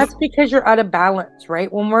 That's because you're out of balance,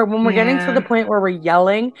 right? When we're getting to the point where we're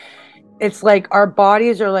yelling, it's like our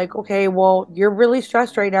bodies are like, okay, well, you're really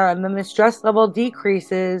stressed right now, and then the stress level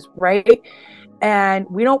decreases, right? And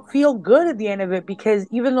we don't feel good at the end of it, because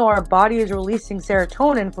even though our body is releasing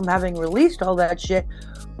serotonin from having released all that shit,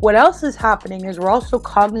 what else is happening is we're also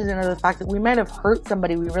cognizant of the fact that we might have hurt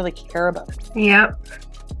somebody we really care about. Yep.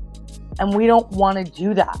 And we don't want to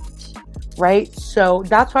do that, right? So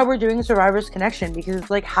that's why we're doing Survivors Connection, because it's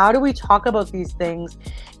like, how do we talk about these things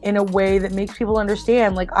in a way that makes people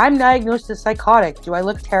understand? Like, I'm diagnosed as psychotic. Do I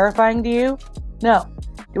look terrifying to you? No.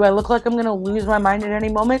 Do I look like I'm going to lose my mind at any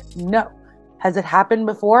moment? No. Has it happened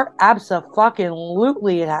before?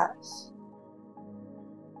 Abso-fucking-lutely it has.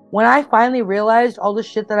 When I finally realized all the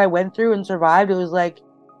shit that I went through and survived, it was like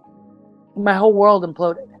my whole world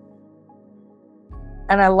imploded.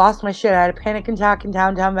 And I lost my shit. I had a panic attack in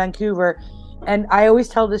downtown Vancouver. And I always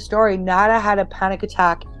tell this story. Nada had a panic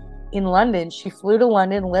attack in London. She flew to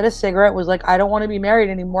London, lit a cigarette, was like, I don't want to be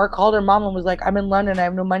married anymore. Called her mom and was like, I'm in London. I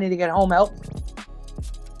have no money to get home. Help.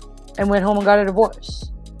 And went home and got a divorce.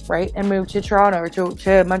 Right, and moved to Toronto or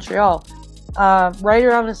to Montreal. Right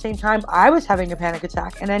around the same time, I was having a panic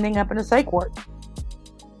attack and ending up in a psych ward,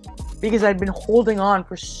 because I'd been holding on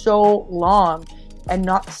for so long and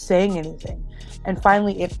not saying anything. And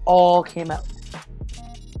finally, it all came out.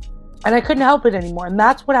 And I couldn't help it anymore. And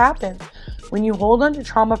that's what happens. When you hold on to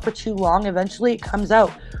trauma for too long, eventually it comes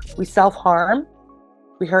out. We self-harm.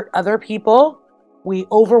 We hurt other people. We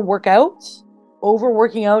overwork out.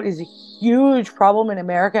 Overworking out is a huge problem in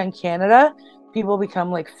America and Canada. People become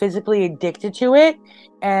like physically addicted to it,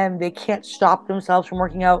 and they can't stop themselves from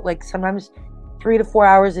working out. Like sometimes 3 to 4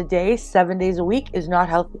 hours a day, 7 days a week is not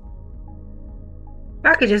healthy.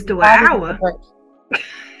 I could just do an hour.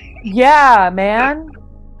 Yeah, man.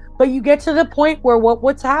 But you get to the point where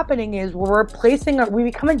what's happening is we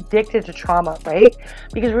become addicted to trauma, right?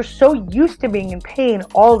 Because we're so used to being in pain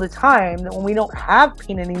all the time that when we don't have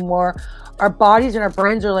pain anymore, our bodies and our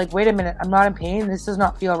brains are like, wait a minute, I'm not in pain. This does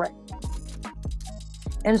not feel right.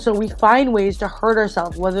 And so we find ways to hurt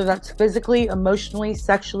ourselves, whether that's physically, emotionally,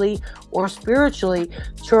 sexually, or spiritually,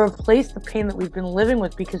 to replace the pain that we've been living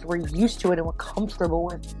with, because we're used to it and we're comfortable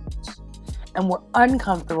with it. And we're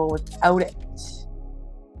uncomfortable without it.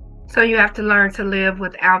 So you have to learn to live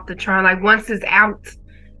without the trauma. Like once it's out,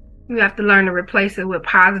 you have to learn to replace it with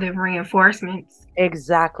positive reinforcements.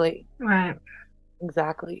 Exactly. Right.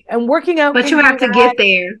 Exactly. And working out. But you have to get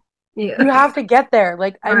there. Yeah. You have to get there.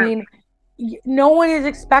 Like, right. I mean, no one is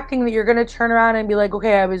expecting that you're going to turn around and be like,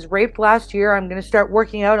 okay, I was raped last year. I'm going to start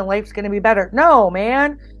working out and life's going to be better. No,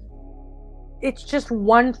 man. It's just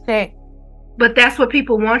one thing. But that's what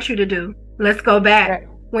people want you to do. Let's go back. Right.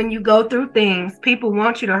 When you go through things, people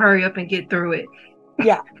want you to hurry up and get through it.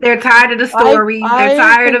 Yeah. They're tired of the story. They're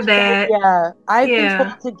tired of that. Yeah. I've been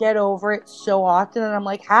told to get over it so often, and I'm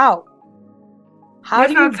like, how? How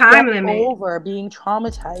do you get over being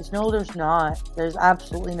traumatized? No, there's not. There's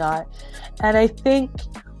absolutely not. And I think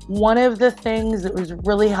one of the things that was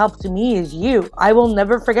really helped me is you. I will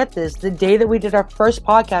never forget this. The day that we did our first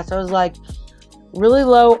podcast, I was like, really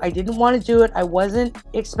low. I didn't want to do it. I wasn't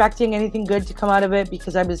expecting anything good to come out of it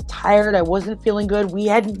because I was tired. I wasn't feeling good. We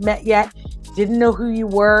hadn't met yet. Didn't know who you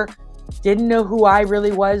were. Didn't know who I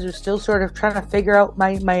really was still sort of trying to figure out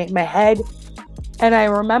my head. And I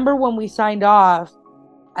remember when we signed off,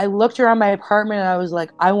 I looked around my apartment and I was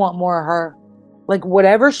like, I want more of her. Like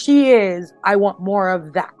whatever she is, I want more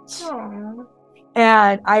of that. Aww.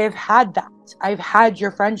 And I have had that. I've had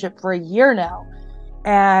your friendship for a year now.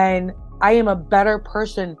 And I am a better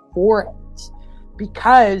person for it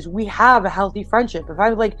because we have a healthy friendship. If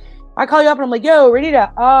I call you up and I'm like, yo,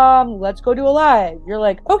 Renita, let's go do a live. You're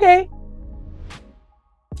like, okay.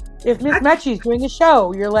 If Miss Mechie's doing a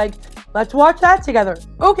show, you're like, let's watch that together.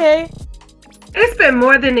 Okay. It's been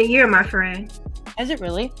more than a year, my friend. Has it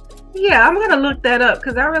really? Yeah, I'm going to look that up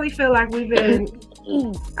because I really feel like we've been,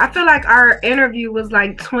 I feel like our interview was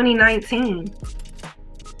like 2019.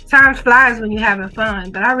 Time flies when you're having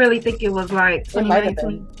fun, but I really think it was like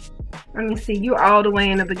 2019. Let me see. You're all the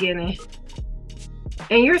way in the beginning.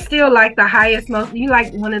 And you're still like the highest, you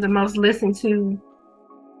like one of the most listened to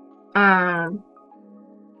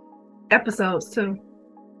episodes too.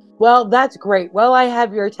 Well, that's great. Well, I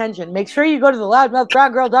have your attention. Make sure you go to the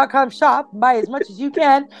loudmouthbrown.com shop and buy as much as you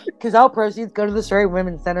can, because all proceeds go to the Surrey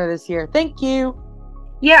Women's Center this year. Thank you.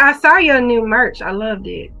 Yeah, I saw your new merch. I loved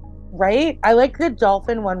it. Right? I like the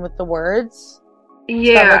dolphin one with the words.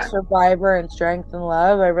 Yeah. Like survivor and strength and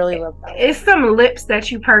love. I really love that. It's some lips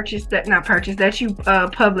that you published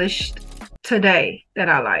today that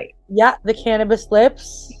I like. Yeah, the cannabis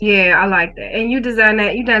lips. Yeah, I like that. And you design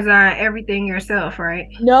that. You design everything yourself, right?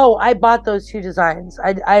 No, I bought those 2 designs.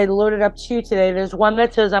 I loaded up 2 today. There's one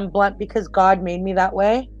that says I'm blunt because God made me that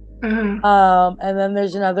way. Mm-hmm. And then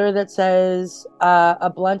there's another that says a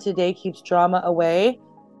blunt a day keeps drama away.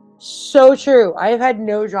 So true. I've had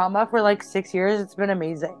no drama for like 6 years. It's been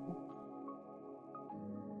amazing.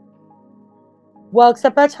 Well,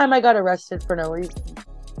 except that time I got arrested for no reason.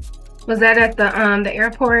 Was that at the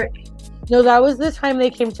airport? No, that was the time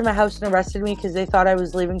they came to my house and arrested me because they thought I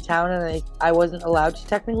was leaving town, and I wasn't allowed to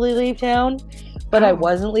technically leave town, but I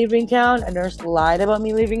wasn't leaving town. A nurse lied about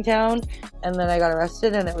me leaving town, and then I got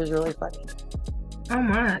arrested, and it was really funny. Oh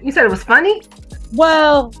my. You said it was funny?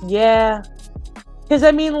 Well, yeah. Because,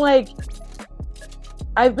 I mean, like,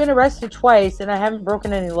 I've been arrested twice, and I haven't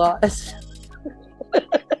broken any laws.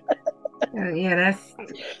 Yeah,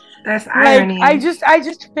 that's irony. Like, I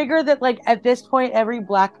just figure that, like, at this point, every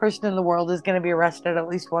black person in the world is going to be arrested at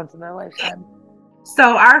least once in their lifetime.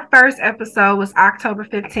 So our first episode was October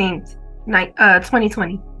 15th,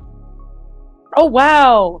 2020. Oh,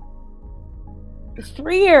 wow. It's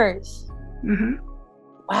 3 years. Mm-hmm.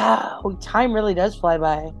 Wow, time really does fly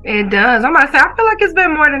by. It does. I'm about to say, I feel like it's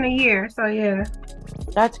been more than a year. So, yeah.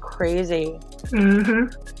 That's crazy. Mm-hmm.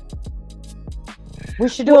 We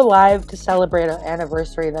should do a live to celebrate our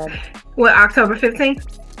anniversary then. What, October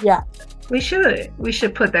 15th? Yeah. We should. We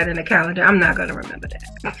should put that in the calendar. I'm not going to remember that.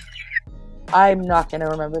 I'm not going to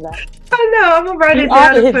remember that. I know. I'm going to write it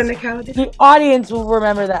down and put it in the calendar. The audience will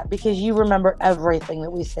remember that because you remember everything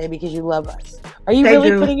that we say because you love us. Are you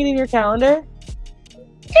really putting it in your calendar?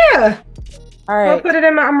 Yeah. All right.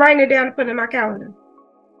 I'm writing it down and put it in my calendar.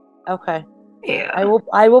 Okay. Yeah. I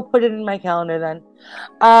will put it in my calendar then.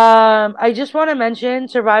 I just want to mention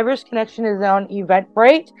Survivors Connection is on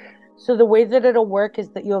Eventbrite. So the way that it'll work is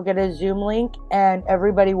that you'll get a Zoom link and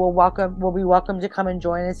everybody will be welcome to come and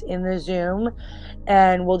join us in the Zoom,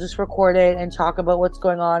 and we'll just record it and talk about what's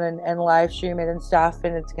going on and live stream it and stuff,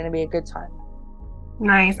 and it's going to be a good time.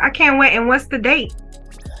 Nice. I can't wait. And what's the date?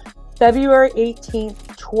 February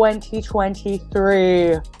 18th,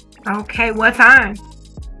 2023. Okay, what time?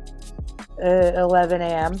 11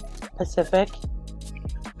 a.m. Pacific.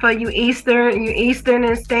 For you Eastern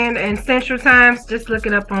and Central times, just look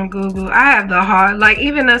it up on Google. I have the hard, like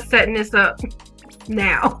even us setting this up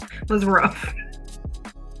now was rough.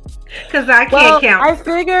 Because I can't count. I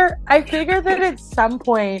figure that at some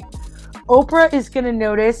point Oprah is going to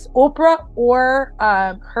notice, Oprah or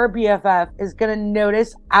her BFF is going to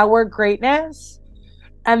notice our greatness,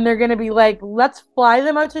 and they're going to be like, let's fly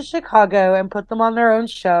them out to Chicago and put them on their own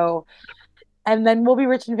show, and then we'll be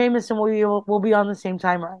rich and famous, and we'll be on the same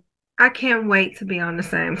timeline. I can't wait to be on the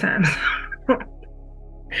same time.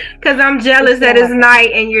 Because I'm jealous that it's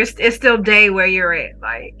night and it's still day where you're at.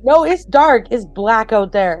 Like, no, it's dark. It's black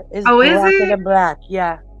out there. It's blacker than black.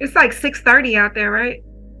 Yeah. It's like 6:30 out there, right?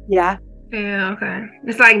 Yeah. Yeah, okay.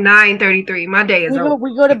 It's like 9:33. My day is over.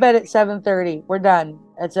 We go to bed at 7:30. We're done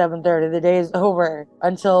at 7:30. The day is over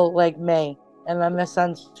until like May. And then the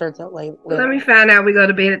sun starts out late. Let me find out we go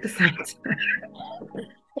to bed at the same time.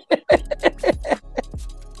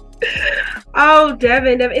 Oh,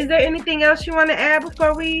 Devin, is there anything else you want to add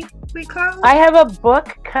before we close? I have a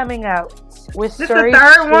book coming out with this Surrey. This is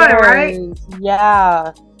the third one, right?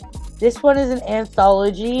 Yeah. This one is an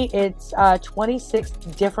anthology. It's 26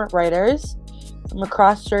 different writers from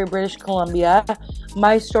across Surrey, British Columbia.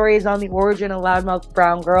 My story is on the origin of Loudmouth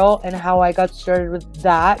Brown Girl and how I got started with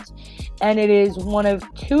that. And it is one of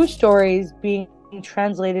 2 stories being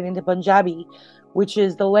translated into Punjabi, which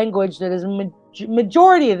is the language that is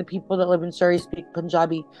majority of the people that live in Surrey speak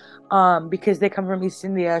Punjabi, because they come from East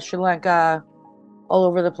India, Sri Lanka, all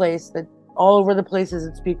over the places that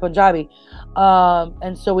speak Punjabi.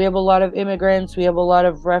 And so we have a lot of immigrants, we have a lot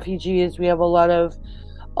of refugees, we have a lot of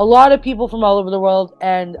people from all over the world,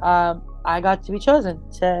 and I got to be chosen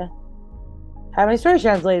to have my story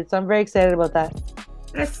translated, so I'm very excited about that.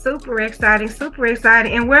 That's super exciting.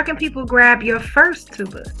 And where can people grab your first 2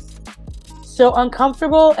 books? So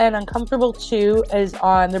Uncomfortable and Uncomfortable 2 is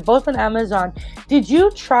on, they're both on Amazon. Have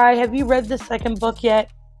you read the second book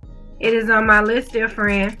yet? It is on my list, dear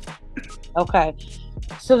friend. Okay.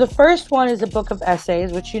 So the first one is a book of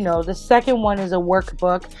essays, which you know. The second one is a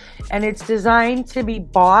workbook, and it's designed to be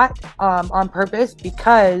bought on purpose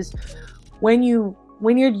because when you're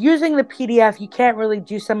using the PDF, you can't really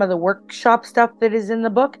do some of the workshop stuff that is in the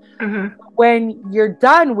book. Mm-hmm. When you're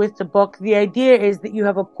done with the book, the idea is that you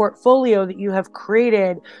have a portfolio that you have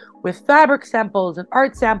created with fabric samples and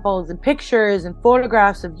art samples and pictures and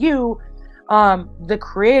photographs of you, the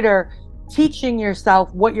creator, teaching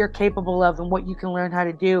yourself what you're capable of and what you can learn how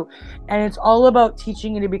to do. And it's all about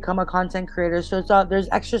teaching you to become a content creator. So there's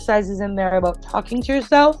exercises in there about talking to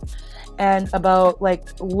yourself and about like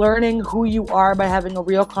learning who you are by having a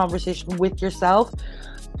real conversation with yourself.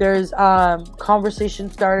 There's conversation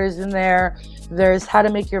starters in there. There's how to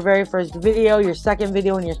make your very first video, your second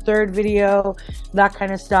video, and your third video, that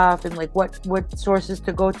kind of stuff, and like what sources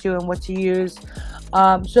to go to and what to use.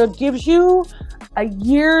 So it gives you a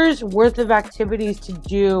year's worth of activities to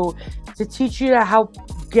do to teach you how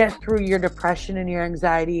get through your depression and your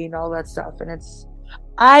anxiety and all that stuff. And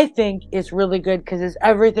I think it's really good because it's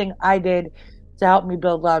everything I did to help me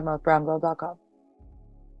build loudmouthbrowngirl.com.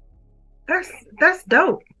 That's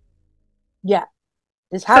dope. Yeah.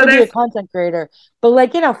 It's how to be a content creator, but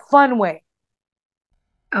like in a fun way.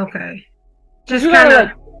 Okay. Just you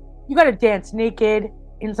gotta dance naked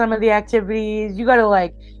in some of the activities. You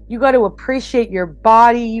gotta appreciate your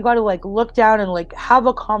body. You gotta like look down and like have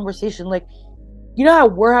a conversation. Like, you know how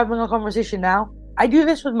we're having a conversation now? I do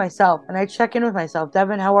this with myself and I check in with myself.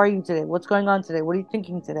 Devin, how are you today? What's going on today? What are you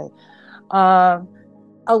thinking today? A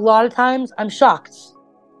lot of times I'm shocked.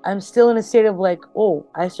 I'm still in a state of like, oh,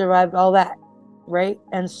 I survived all that, right?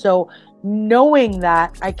 And so knowing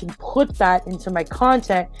that, I can put that into my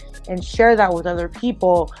content and share that with other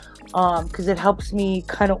people because it helps me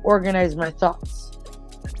kind of organize my thoughts.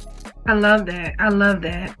 I love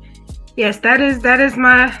that. Yes, that is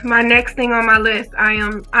my next thing on my list. I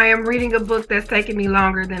am reading a book that's taking me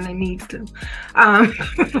longer than it needs to.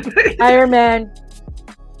 Iron Man.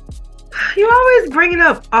 You always bringing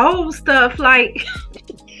up old stuff like.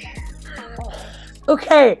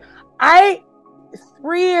 Okay,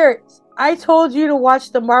 3 years. I told you to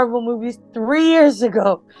watch the Marvel movies 3 years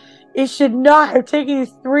ago. It should not have taken you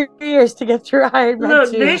 3 years to get through Iron Man 2.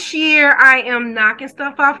 Look, this year I am knocking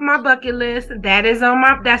stuff off my bucket list. That's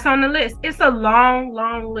on the list. It's a long,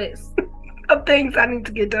 long list of things I need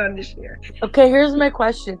to get done this year. Okay, here's my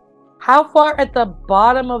question. How far at the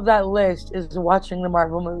bottom of that list is watching the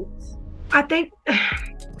Marvel movies? I think,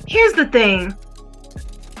 here's the thing.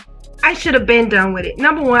 I should have been done with it.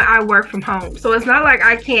 Number one, I work from home. So it's not like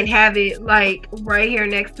I can't have it like right here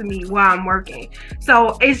next to me while I'm working.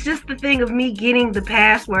 So it's just the thing of me getting the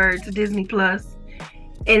password to Disney Plus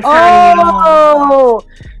and signing it on. Oh,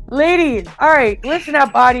 ladies. All right. Listen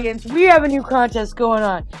up, audience. We have a new contest going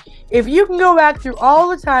on. If you can go back through all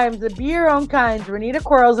the times that Be Your Own Kinds, Renita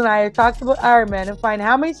Quarles and I have talked about Iron Man and find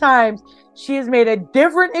how many times she has made a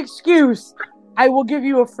different excuse, I will give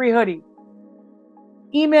you a free hoodie.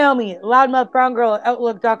 Email me at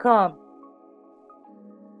loudmouthbrowngirl@outlook.com.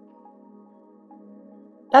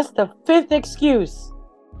 That's the 5th excuse.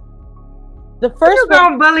 The first You're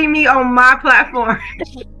gonna bully me on my platform.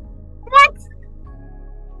 What?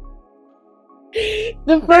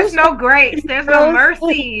 There's no grace. There's no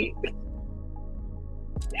mercy.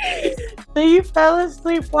 So you fell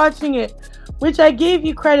asleep watching it, which I gave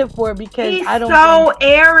you credit for because He's I don't. So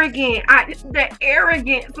arrogant. The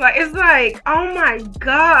arrogance, like it's like, oh my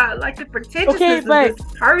god, like the pretentiousness of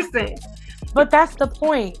this person. But that's the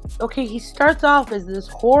point. Okay, he starts off as this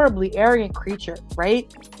horribly arrogant creature, right?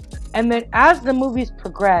 And then as the movies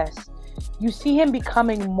progress, you see him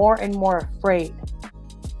becoming more and more afraid.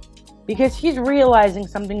 Because he's realizing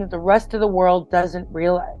something that the rest of the world doesn't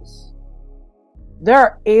realize. There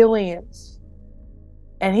are aliens.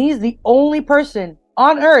 And he's the only person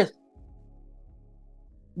on Earth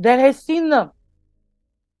that has seen them.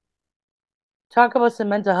 Talk about some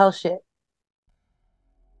mental health shit.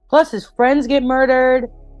 Plus, his friends get murdered.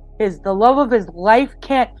 The love of his life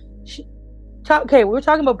can't. Okay, we're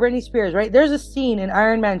talking about Britney Spears, right? There's a scene in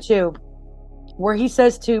Iron Man 2 where he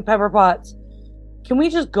says to Pepper Potts, "Can we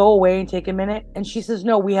just go away and take a minute?" And she says,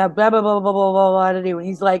 "No, we have blah, blah, blah, blah, blah, blah, blah to do." And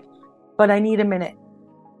he's like, "But I need a minute."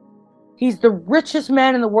 He's the richest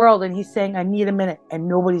man in the world, and he's saying, "I need a minute," and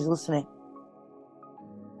nobody's listening.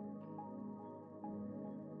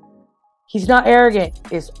 He's not arrogant.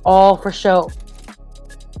 It's all for show.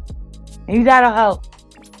 Maybe that'll help.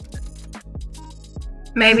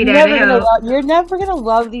 Maybe that'll help. You're never gonna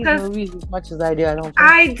love these movies as much as I do. I don't think.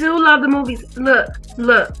 I do love the movies.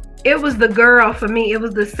 Look. It was the girl for me. It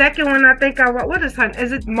was the second one I think I watched. What is her?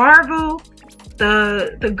 Is it Marvel?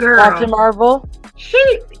 The girl. Captain Marvel.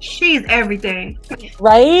 She's everything.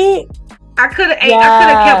 Right? I could have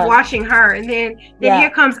kept watching her, and then here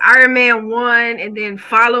comes Iron Man 1, and then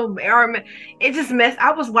follow Iron Man. It just messed.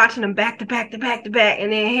 I was watching them back to back to back to back,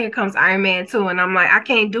 and then here comes Iron Man 2, and I'm like, I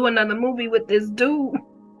can't do another movie with this dude.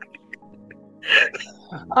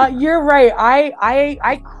 You're right.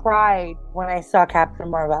 I cried when I saw Captain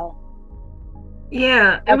Marvel.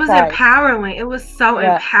 Yeah, it was empowering. It was so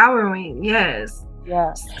empowering. Yes.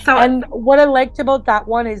 Yeah. So, and what I liked about that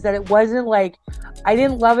one is that it wasn't like, I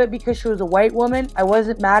didn't love it because she was a white woman. I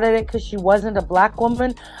wasn't mad at it because she wasn't a black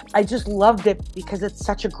woman. I just loved it because it's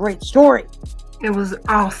such a great story. It was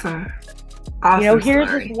awesome.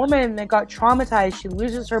 Here's this woman that got traumatized. She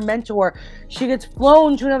loses her mentor. She gets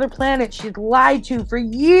flown to another planet. She's lied to for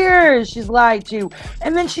years. She's lied to.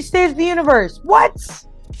 And then she saves the universe. What?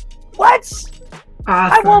 Awesome.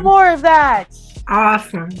 I want more of that.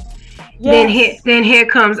 Awesome. Yes. Then here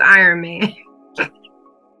comes Iron Man.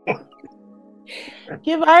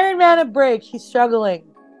 Give Iron Man a break. He's struggling.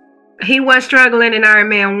 He was struggling in Iron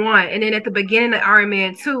Man 1. And then at the beginning of Iron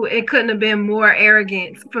Man 2, it couldn't have been more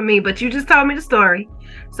arrogant for me. But you just told me the story.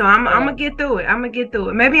 So I'm going to get through it.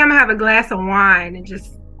 Maybe I'm going to have a glass of wine and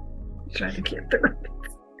just try to get through it.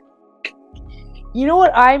 You know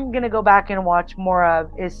what I'm going to go back and watch more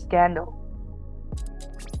of is Scandal.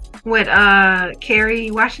 With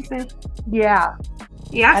Kerry Washington? Yeah.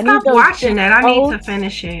 Yeah, I stopped watching that. I need to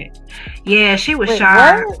finish it. Yeah, she was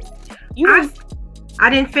sharp. I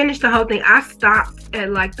didn't finish the whole thing. I stopped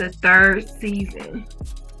at like the 3rd season.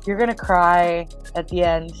 You're gonna cry at the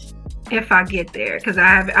end. If I get there, because I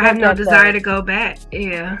have no desire to go back.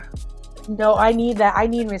 Yeah. No, I need that. I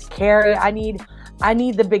need Miss Carey. I need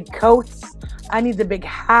the big coats. I need the big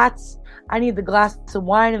hats. I need the glass of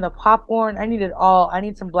wine and the popcorn. I need it all. I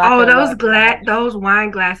need some black. Oh, those wine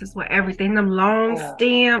glasses were everything. Them long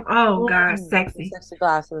stem. Oh God, sexy. Sexy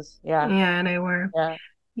glasses. Yeah. Yeah, they were.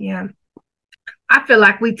 Yeah. I feel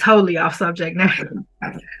like we totally off subject now.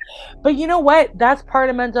 But you know what? That's part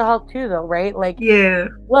of mental health too, though, right? Like, yeah.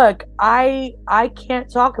 Look, I can't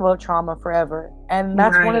talk about trauma forever, and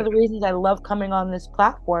that's one of the reasons I love coming on this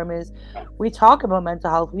platform. Is we talk about mental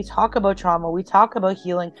health, we talk about trauma, we talk about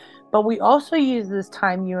healing, but we also use this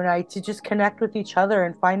time, you and I, to just connect with each other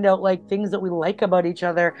and find out like things that we like about each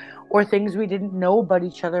other or things we didn't know about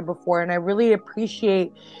each other before. And I really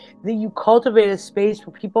appreciate that you cultivate a space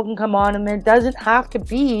where people can come on, and there doesn't have to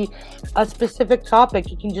be a specific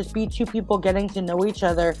topic. It can just be two people getting to know each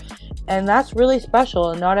other, and that's really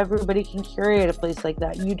special, and not everybody can curate a place like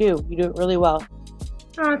that. You do it really well.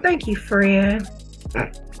 Oh, thank you, friend.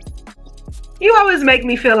 You always make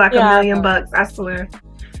me feel like $1 million, I swear.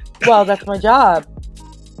 Well, that's my job.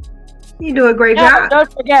 You do a great job.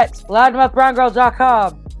 Don't forget,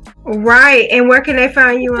 loudmouthbrowngirl.com. Right, and where can they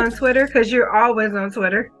find you on Twitter? Because you're always on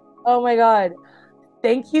Twitter. Oh my God.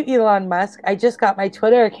 Thank you, Elon Musk. I just got my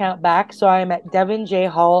Twitter account back, so I am at Devin J.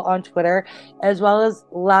 Hall on Twitter, as well as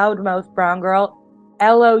Loudmouth Brown Girl,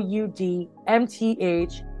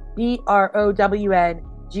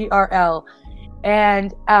 LoudMTHBROWNGRL,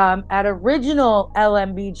 and at Original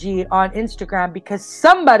LMBG on Instagram, because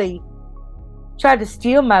somebody tried to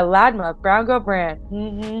steal my Loudmouth Brown Girl brand.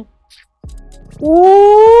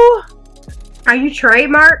 Ooh. Are you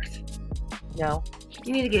trademarked? No.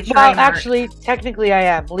 You need to get trademarked. Well, actually, technically I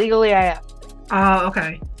am. Legally I am. Oh,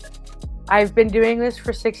 okay. I've been doing this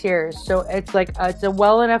for 6 years, so it's like it's a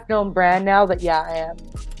well enough known brand now that I am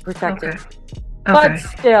protected. Okay. But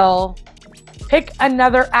still, pick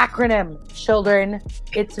another acronym, children.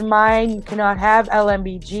 It's mine. You cannot have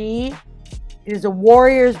LMBG. It is a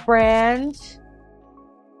Warriors brand.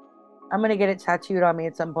 I'm gonna get it tattooed on me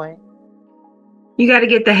at some point. You got to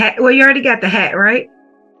get the hat. Well, you already got the hat, right?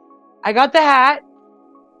 I got the hat.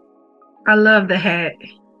 I love the hat.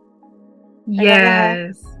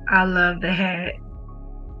 Yes, I love the hat.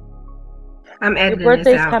 I'm editing Your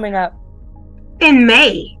birthday's this out. Coming up in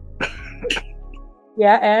May.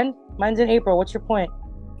 Yeah, and mine's in April. What's your point?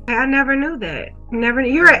 I never knew that.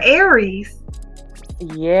 You're an Aries.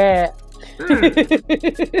 Yeah.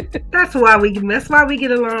 That's why we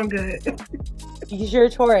get along good. Because you're a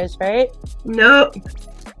Taurus, right? Nope.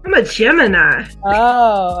 I'm a Gemini.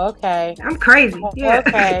 Oh, okay. I'm crazy. Yeah.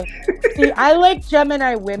 Okay. See, I like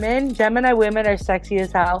Gemini women. Gemini women are sexy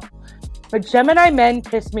as hell. But Gemini men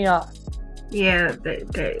piss me off. Yeah,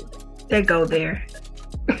 they go there.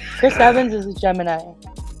 Chris Evans is a Gemini.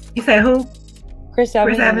 You say who? Chris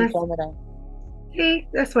Evans is a Gemini. See,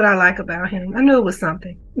 that's what I like about him. I knew it was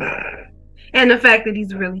something. And the fact that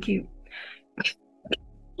he's really cute.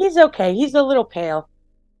 He's okay. He's a little pale.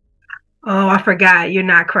 Oh, I forgot. You're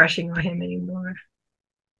not crushing on him anymore.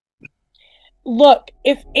 Look,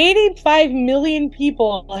 if 85 million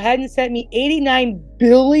people hadn't sent me 89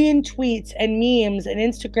 billion tweets and memes and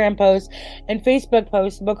Instagram posts and Facebook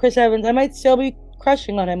posts about Chris Evans, I might still be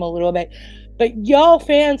crushing on him a little bit. But y'all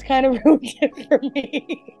fans kind of ruined it for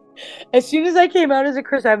me. As soon as I came out as a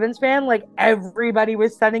Chris Evans fan, like everybody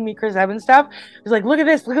was sending me Chris Evans stuff. It was like, look at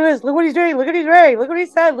this, look what he's doing, look what he's wearing, look what he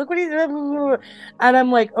said, look what he's doing. And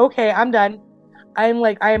I'm like, okay, I'm done. I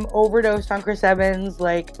am overdosed on Chris Evans.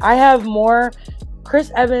 Like, I have more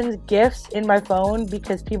Chris Evans gifts in my phone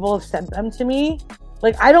because people have sent them to me.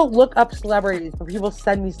 Like, I don't look up celebrities, but people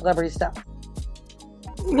send me celebrity stuff.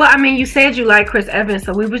 Well, I mean, you said you like Chris Evans,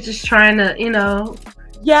 so we were just trying to, give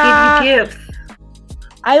you gifts.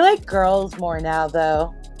 I like girls more now,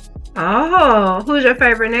 though. Oh, who's your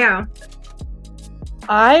favorite now?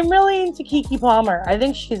 I'm really into Keke Palmer. I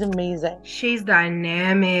think she's amazing. She's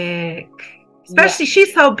dynamic. Especially,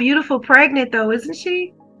 she's so beautiful pregnant, though, isn't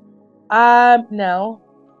she? No.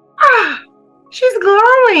 She's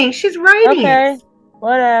glowing. She's radiant. Okay,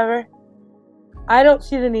 whatever. I don't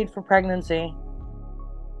see the need for pregnancy.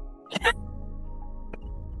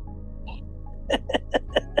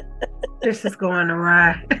 This is going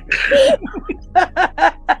awry.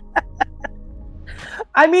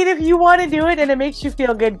 I mean, if you want to do it and it makes you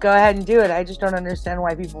feel good, go ahead and do it. I just don't understand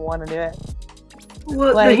why people want to do it.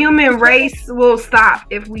 Well, the human race will stop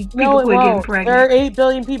if people quit getting pregnant. There are 8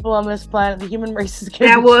 billion people on this planet. The human race is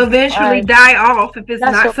that will eventually die off if it's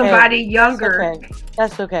not somebody younger.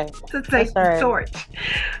 That's okay. To take the torch.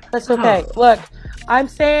 That's okay. Look, I'm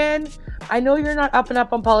saying, I know you're not up and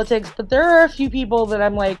up on politics, but there are a few people that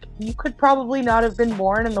I'm like, you could probably not have been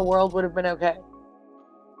born and the world would have been okay.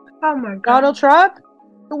 Oh my God. Donald Trump?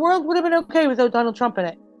 The world would have been okay without Donald Trump in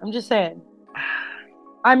it. I'm just saying.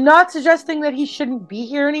 I'm not suggesting that he shouldn't be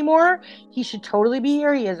here anymore. He should totally be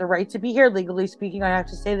here. He has a right to be here. Legally speaking, I have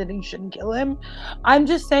to say that you shouldn't kill him. I'm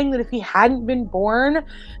just saying that if he hadn't been born,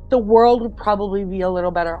 the world would probably be a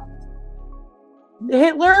little better off.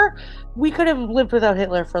 Hitler, we could have lived without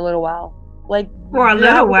Hitler for a little while. For a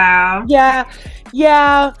little while. Yeah.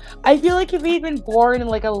 I feel like if he'd been born in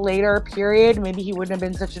a later period, maybe he wouldn't have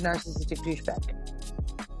been such a narcissistic douchebag.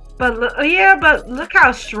 But look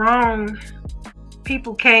how strong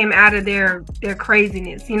people came out of their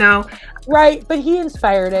craziness, Right, but he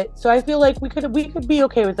inspired it, so I feel like we could be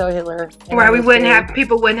okay without Hitler. Right,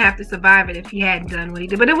 people wouldn't have to survive it if he hadn't done what he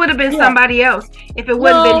did. But it would have been somebody else. If it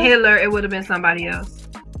wouldn't have been Hitler, it would have been somebody else.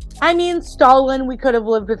 I mean, Stalin, we could have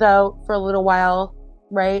lived without for a little while,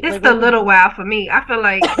 right? It's a little while for me. I feel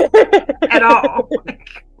like at all.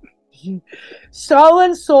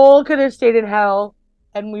 Stalin's soul could have stayed in hell.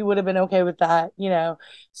 And we would have been okay with that,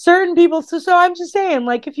 certain people. So I'm just saying,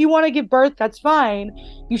 if you want to give birth, that's fine.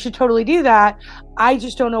 You should totally do that. I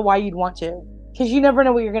just don't know why you'd want to, because you never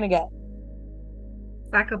know what you're going to get.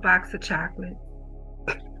 It's like a box of chocolate.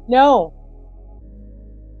 No,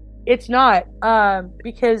 it's not.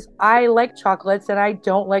 Because I like chocolates and I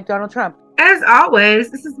don't like Donald Trump. As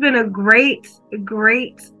always, this has been a great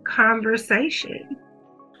conversation.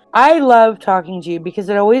 I love talking to you because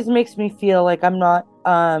it always makes me feel like I'm not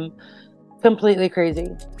completely crazy,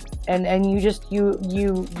 and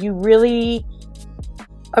you really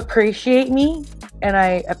appreciate me, and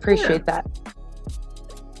I appreciate that.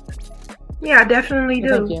 Yeah, I definitely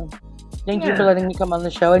do. Thank you for letting me come on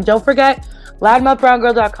the show. And don't forget,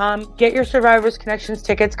 loudmouthbrowngirl.com. Get your Survivors Connections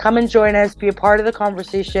tickets. Come and join us. Be a part of the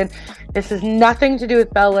conversation. This has nothing to do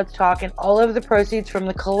with Bell Let's Talk, and all of the proceeds from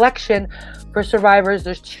the collection for Survivors,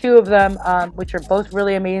 there's 2 of them, which are both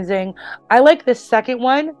really amazing. I like the second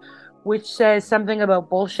one, which says something about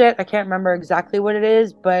bullshit. I can't remember exactly what it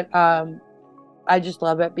is, but I just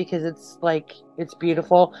love it because it's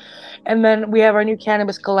beautiful. And then we have our new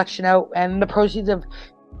cannabis collection out, and the proceeds of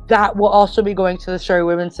that will also be going to the Surrey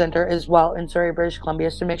Women's Center as well in Surrey, British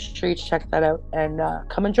Columbia. So make sure you check that out and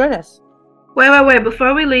come and join us. Wait.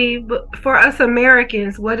 Before we leave, for us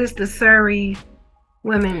Americans, what is the Surrey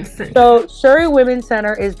Women's Center? So Surrey Women's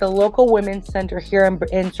Center is the local women's center here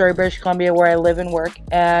in Surrey, British Columbia, where I live and work.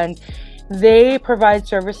 And they provide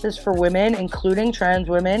services for women, including trans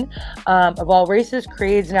women, of all races,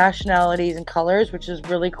 creeds, nationalities, and colors, which is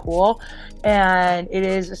really cool. And it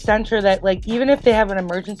is a center that, even if they have an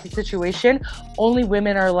emergency situation, only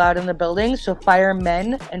women are allowed in the building. So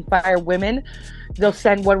firemen and firewomen they'll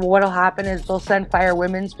send, what'll happen is they'll send fire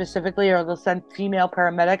women specifically, or they'll send female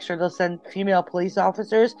paramedics, or they'll send female police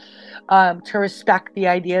officers to respect the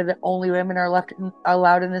idea that only women are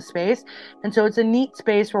allowed in this space. And so it's a neat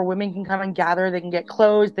space where women can come and gather. They can get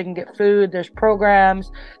clothes, they can get food, there's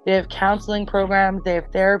programs, they have counseling programs, they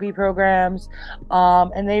have therapy programs,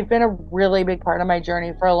 and they've been a really big part of my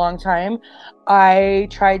journey for a long time. I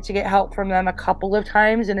tried to get help from them a couple of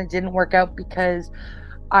times and it didn't work out because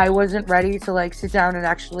I wasn't ready to like sit down and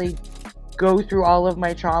actually go through all of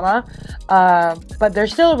my trauma. But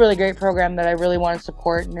there's still a really great program that I really want to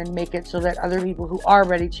support and then make it so that other people who are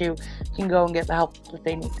ready to can go and get the help that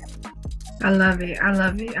they need. I love it. I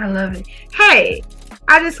love it. I love it. Hey,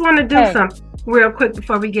 I just want to do something real quick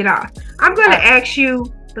before we get off. I'm going to ask you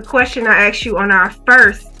the question I asked you on our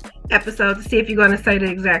first episode to see if you're going to say the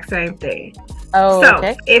exact same thing. Oh, so,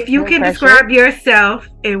 okay. If you can describe yourself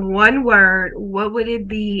in one word, what would it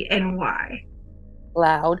be and why?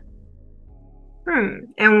 Loud.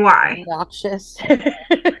 And why? Obnoxious.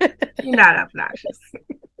 You're not obnoxious.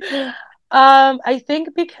 I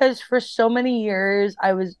think because for so many years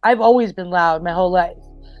I've always been loud my whole life.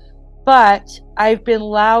 But I've been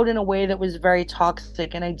loud in a way that was very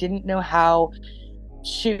toxic, and I didn't know how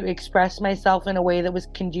to express myself in a way that was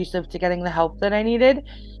conducive to getting the help that I needed.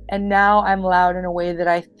 And now I'm loud in a way that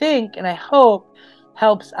I think and I hope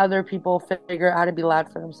helps other people figure out how to be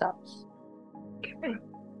loud for themselves. Okay.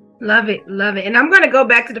 Love it. Love it. And I'm going to go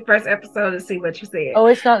back to the first episode and see what you said. Oh,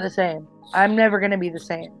 it's not the same. I'm never going to be the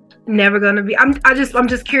same. Never going to be. I'm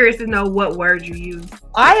just curious to know what word you use.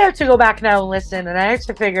 I have to go back now and listen, and I have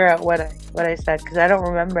to figure out what I said because I don't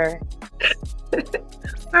remember.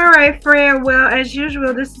 All right, friend. Well, as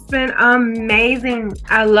usual, this has been amazing.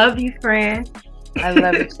 I love you, friend. I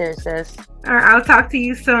love you too, sis. All right, I'll talk to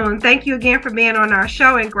you soon. Thank you again for being on our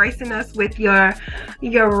show and gracing us with your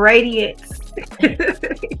radiance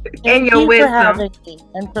and your wisdom. For having me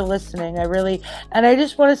and for listening. I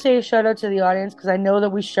just want to say a shout out to the audience because I know that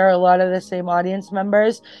we share a lot of the same audience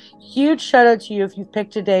members. Huge shout out to you if you've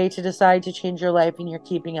picked a day to decide to change your life and you're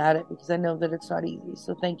keeping at it, because I know that it's not easy.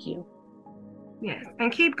 So thank you. Yes,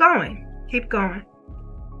 and keep going. Keep going.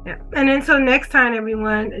 Yeah. And until next time,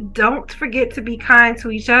 everyone, don't forget to be kind to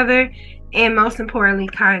each other and most importantly,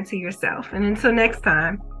 kind to yourself. And until next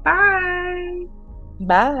time, bye.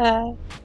 Bye.